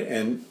 right?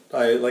 And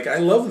I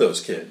love those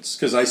kids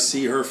because I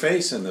see her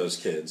face in those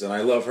kids, and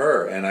I love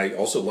her, and I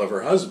also love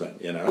her husband.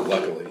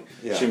 Luckily,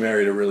 she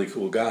married a really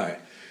cool guy.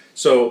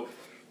 So,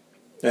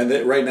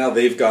 right now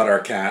they've got our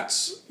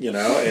cats, and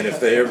if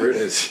they ever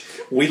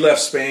we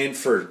left Spain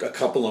for a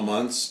couple of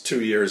months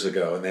 2 years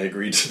ago, and they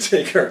agreed to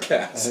take our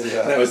cats.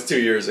 That was 2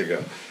 years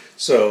ago.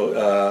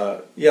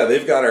 So,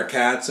 they've got our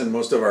cats and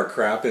most of our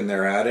crap in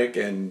their attic,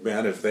 and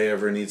man, if they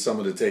ever need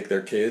someone to take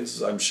their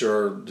kids, I'm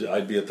sure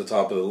I'd be at the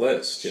top of the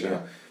list, you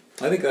know.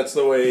 I think that's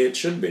the way it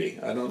should be.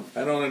 I don't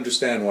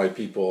understand why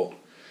people...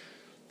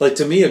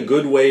 to me, a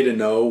good way to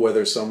know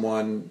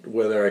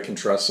whether I can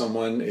trust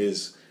someone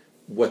is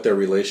what their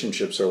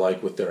relationships are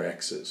like with their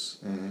exes.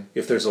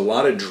 If there's a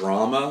lot of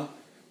drama,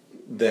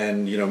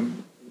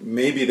 then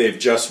maybe they've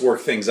just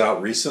worked things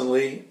out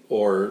recently,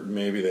 or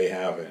maybe they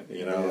haven't.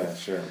 Yeah,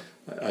 sure.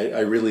 I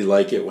really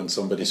like it when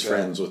somebody's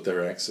friends with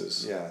their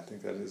exes. Yeah, I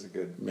think that is a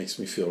good. It makes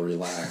me feel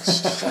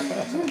relaxed.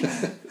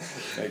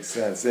 Makes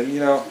sense,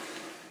 and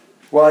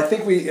well, I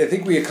think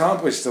we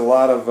accomplished a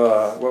lot of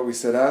what we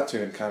set out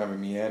to in kind of a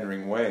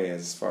meandering way,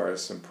 as far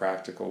as some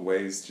practical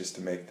ways just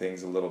to make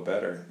things a little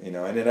better, And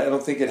I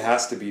don't think it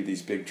has to be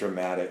these big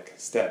dramatic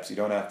steps. You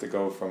don't have to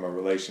go from a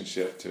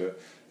relationship to,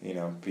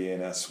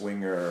 being a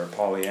swinger or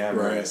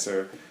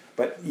polyamorous,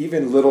 but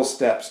even little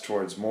steps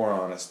towards more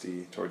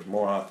honesty, towards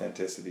more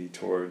authenticity,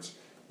 towards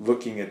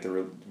looking at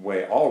the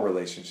way all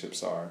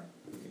relationships are,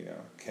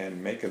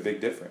 can make a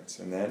big difference.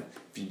 And then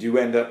if you do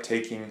end up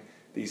taking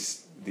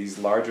these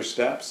larger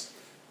steps,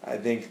 I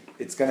think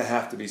it's going to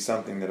have to be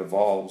something that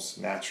evolves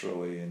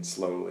naturally and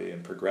slowly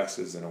and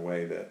progresses in a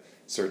way that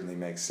certainly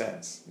makes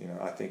sense.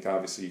 I think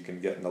obviously you can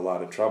get in a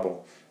lot of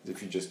trouble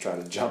if you just try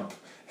to jump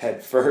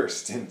head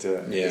first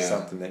into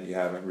something that you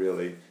haven't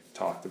really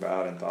talked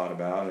about and thought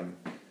about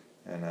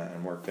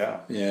and worked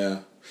out. Yeah.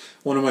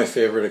 One of my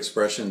favorite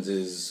expressions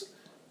is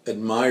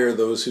admire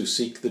those who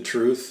seek the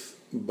truth,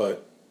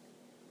 but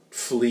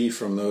flee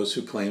from those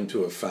who claim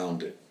to have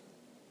found it.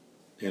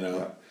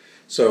 Yeah.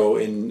 So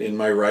in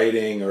my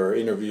writing or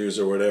interviews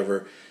or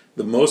whatever,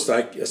 the most I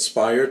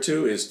aspire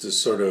to is to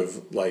sort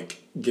of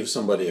give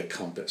somebody a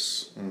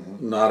compass,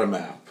 not a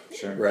map,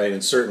 right?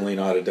 And certainly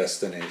not a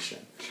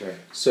destination. Sure.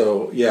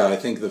 So I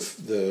think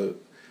the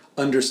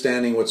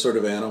understanding what sort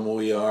of animal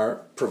we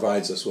are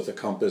provides us with a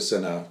compass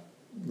and a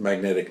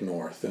magnetic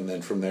north, and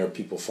then from there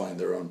people find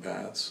their own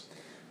paths.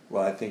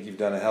 Well, I think you've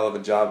done a hell of a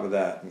job with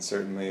that, and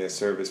certainly a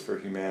service for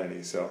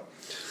humanity. So.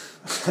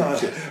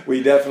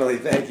 We definitely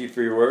thank you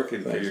for your work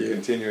and for your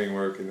continuing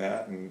work in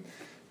that, and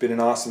been an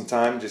awesome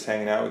time just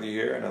hanging out with you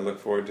here, and I look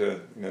forward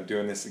to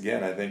doing this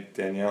again. I think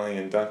Daniele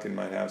and Duncan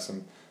might have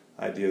some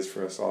ideas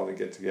for us all to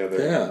get together.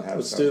 And have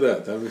let's do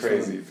that. That'd be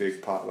crazy fun.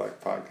 Big potluck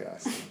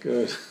podcast.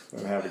 Good.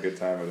 We'll have a good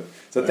time with it.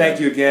 So thank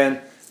you again,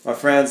 my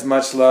friends.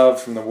 Much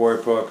love from the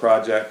Warrior Poet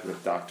Project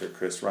with Dr.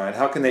 Chris Ryan.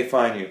 How can they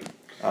find you?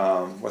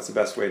 What's the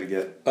best way to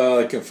get?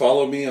 You can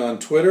follow me on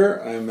Twitter.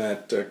 I'm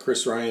at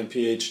Chris Ryan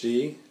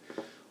PhD.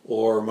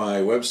 Or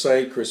my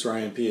website,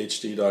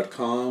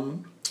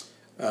 chrisryanphd.com,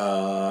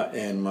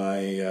 and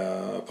my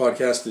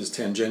podcast is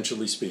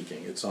Tangentially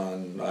Speaking. It's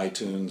on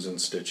iTunes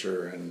and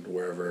Stitcher and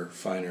wherever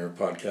finer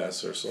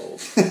podcasts are sold.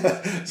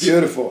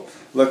 Beautiful.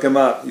 Look him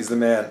up. He's the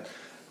man.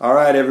 All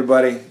right,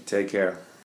 everybody. Take care.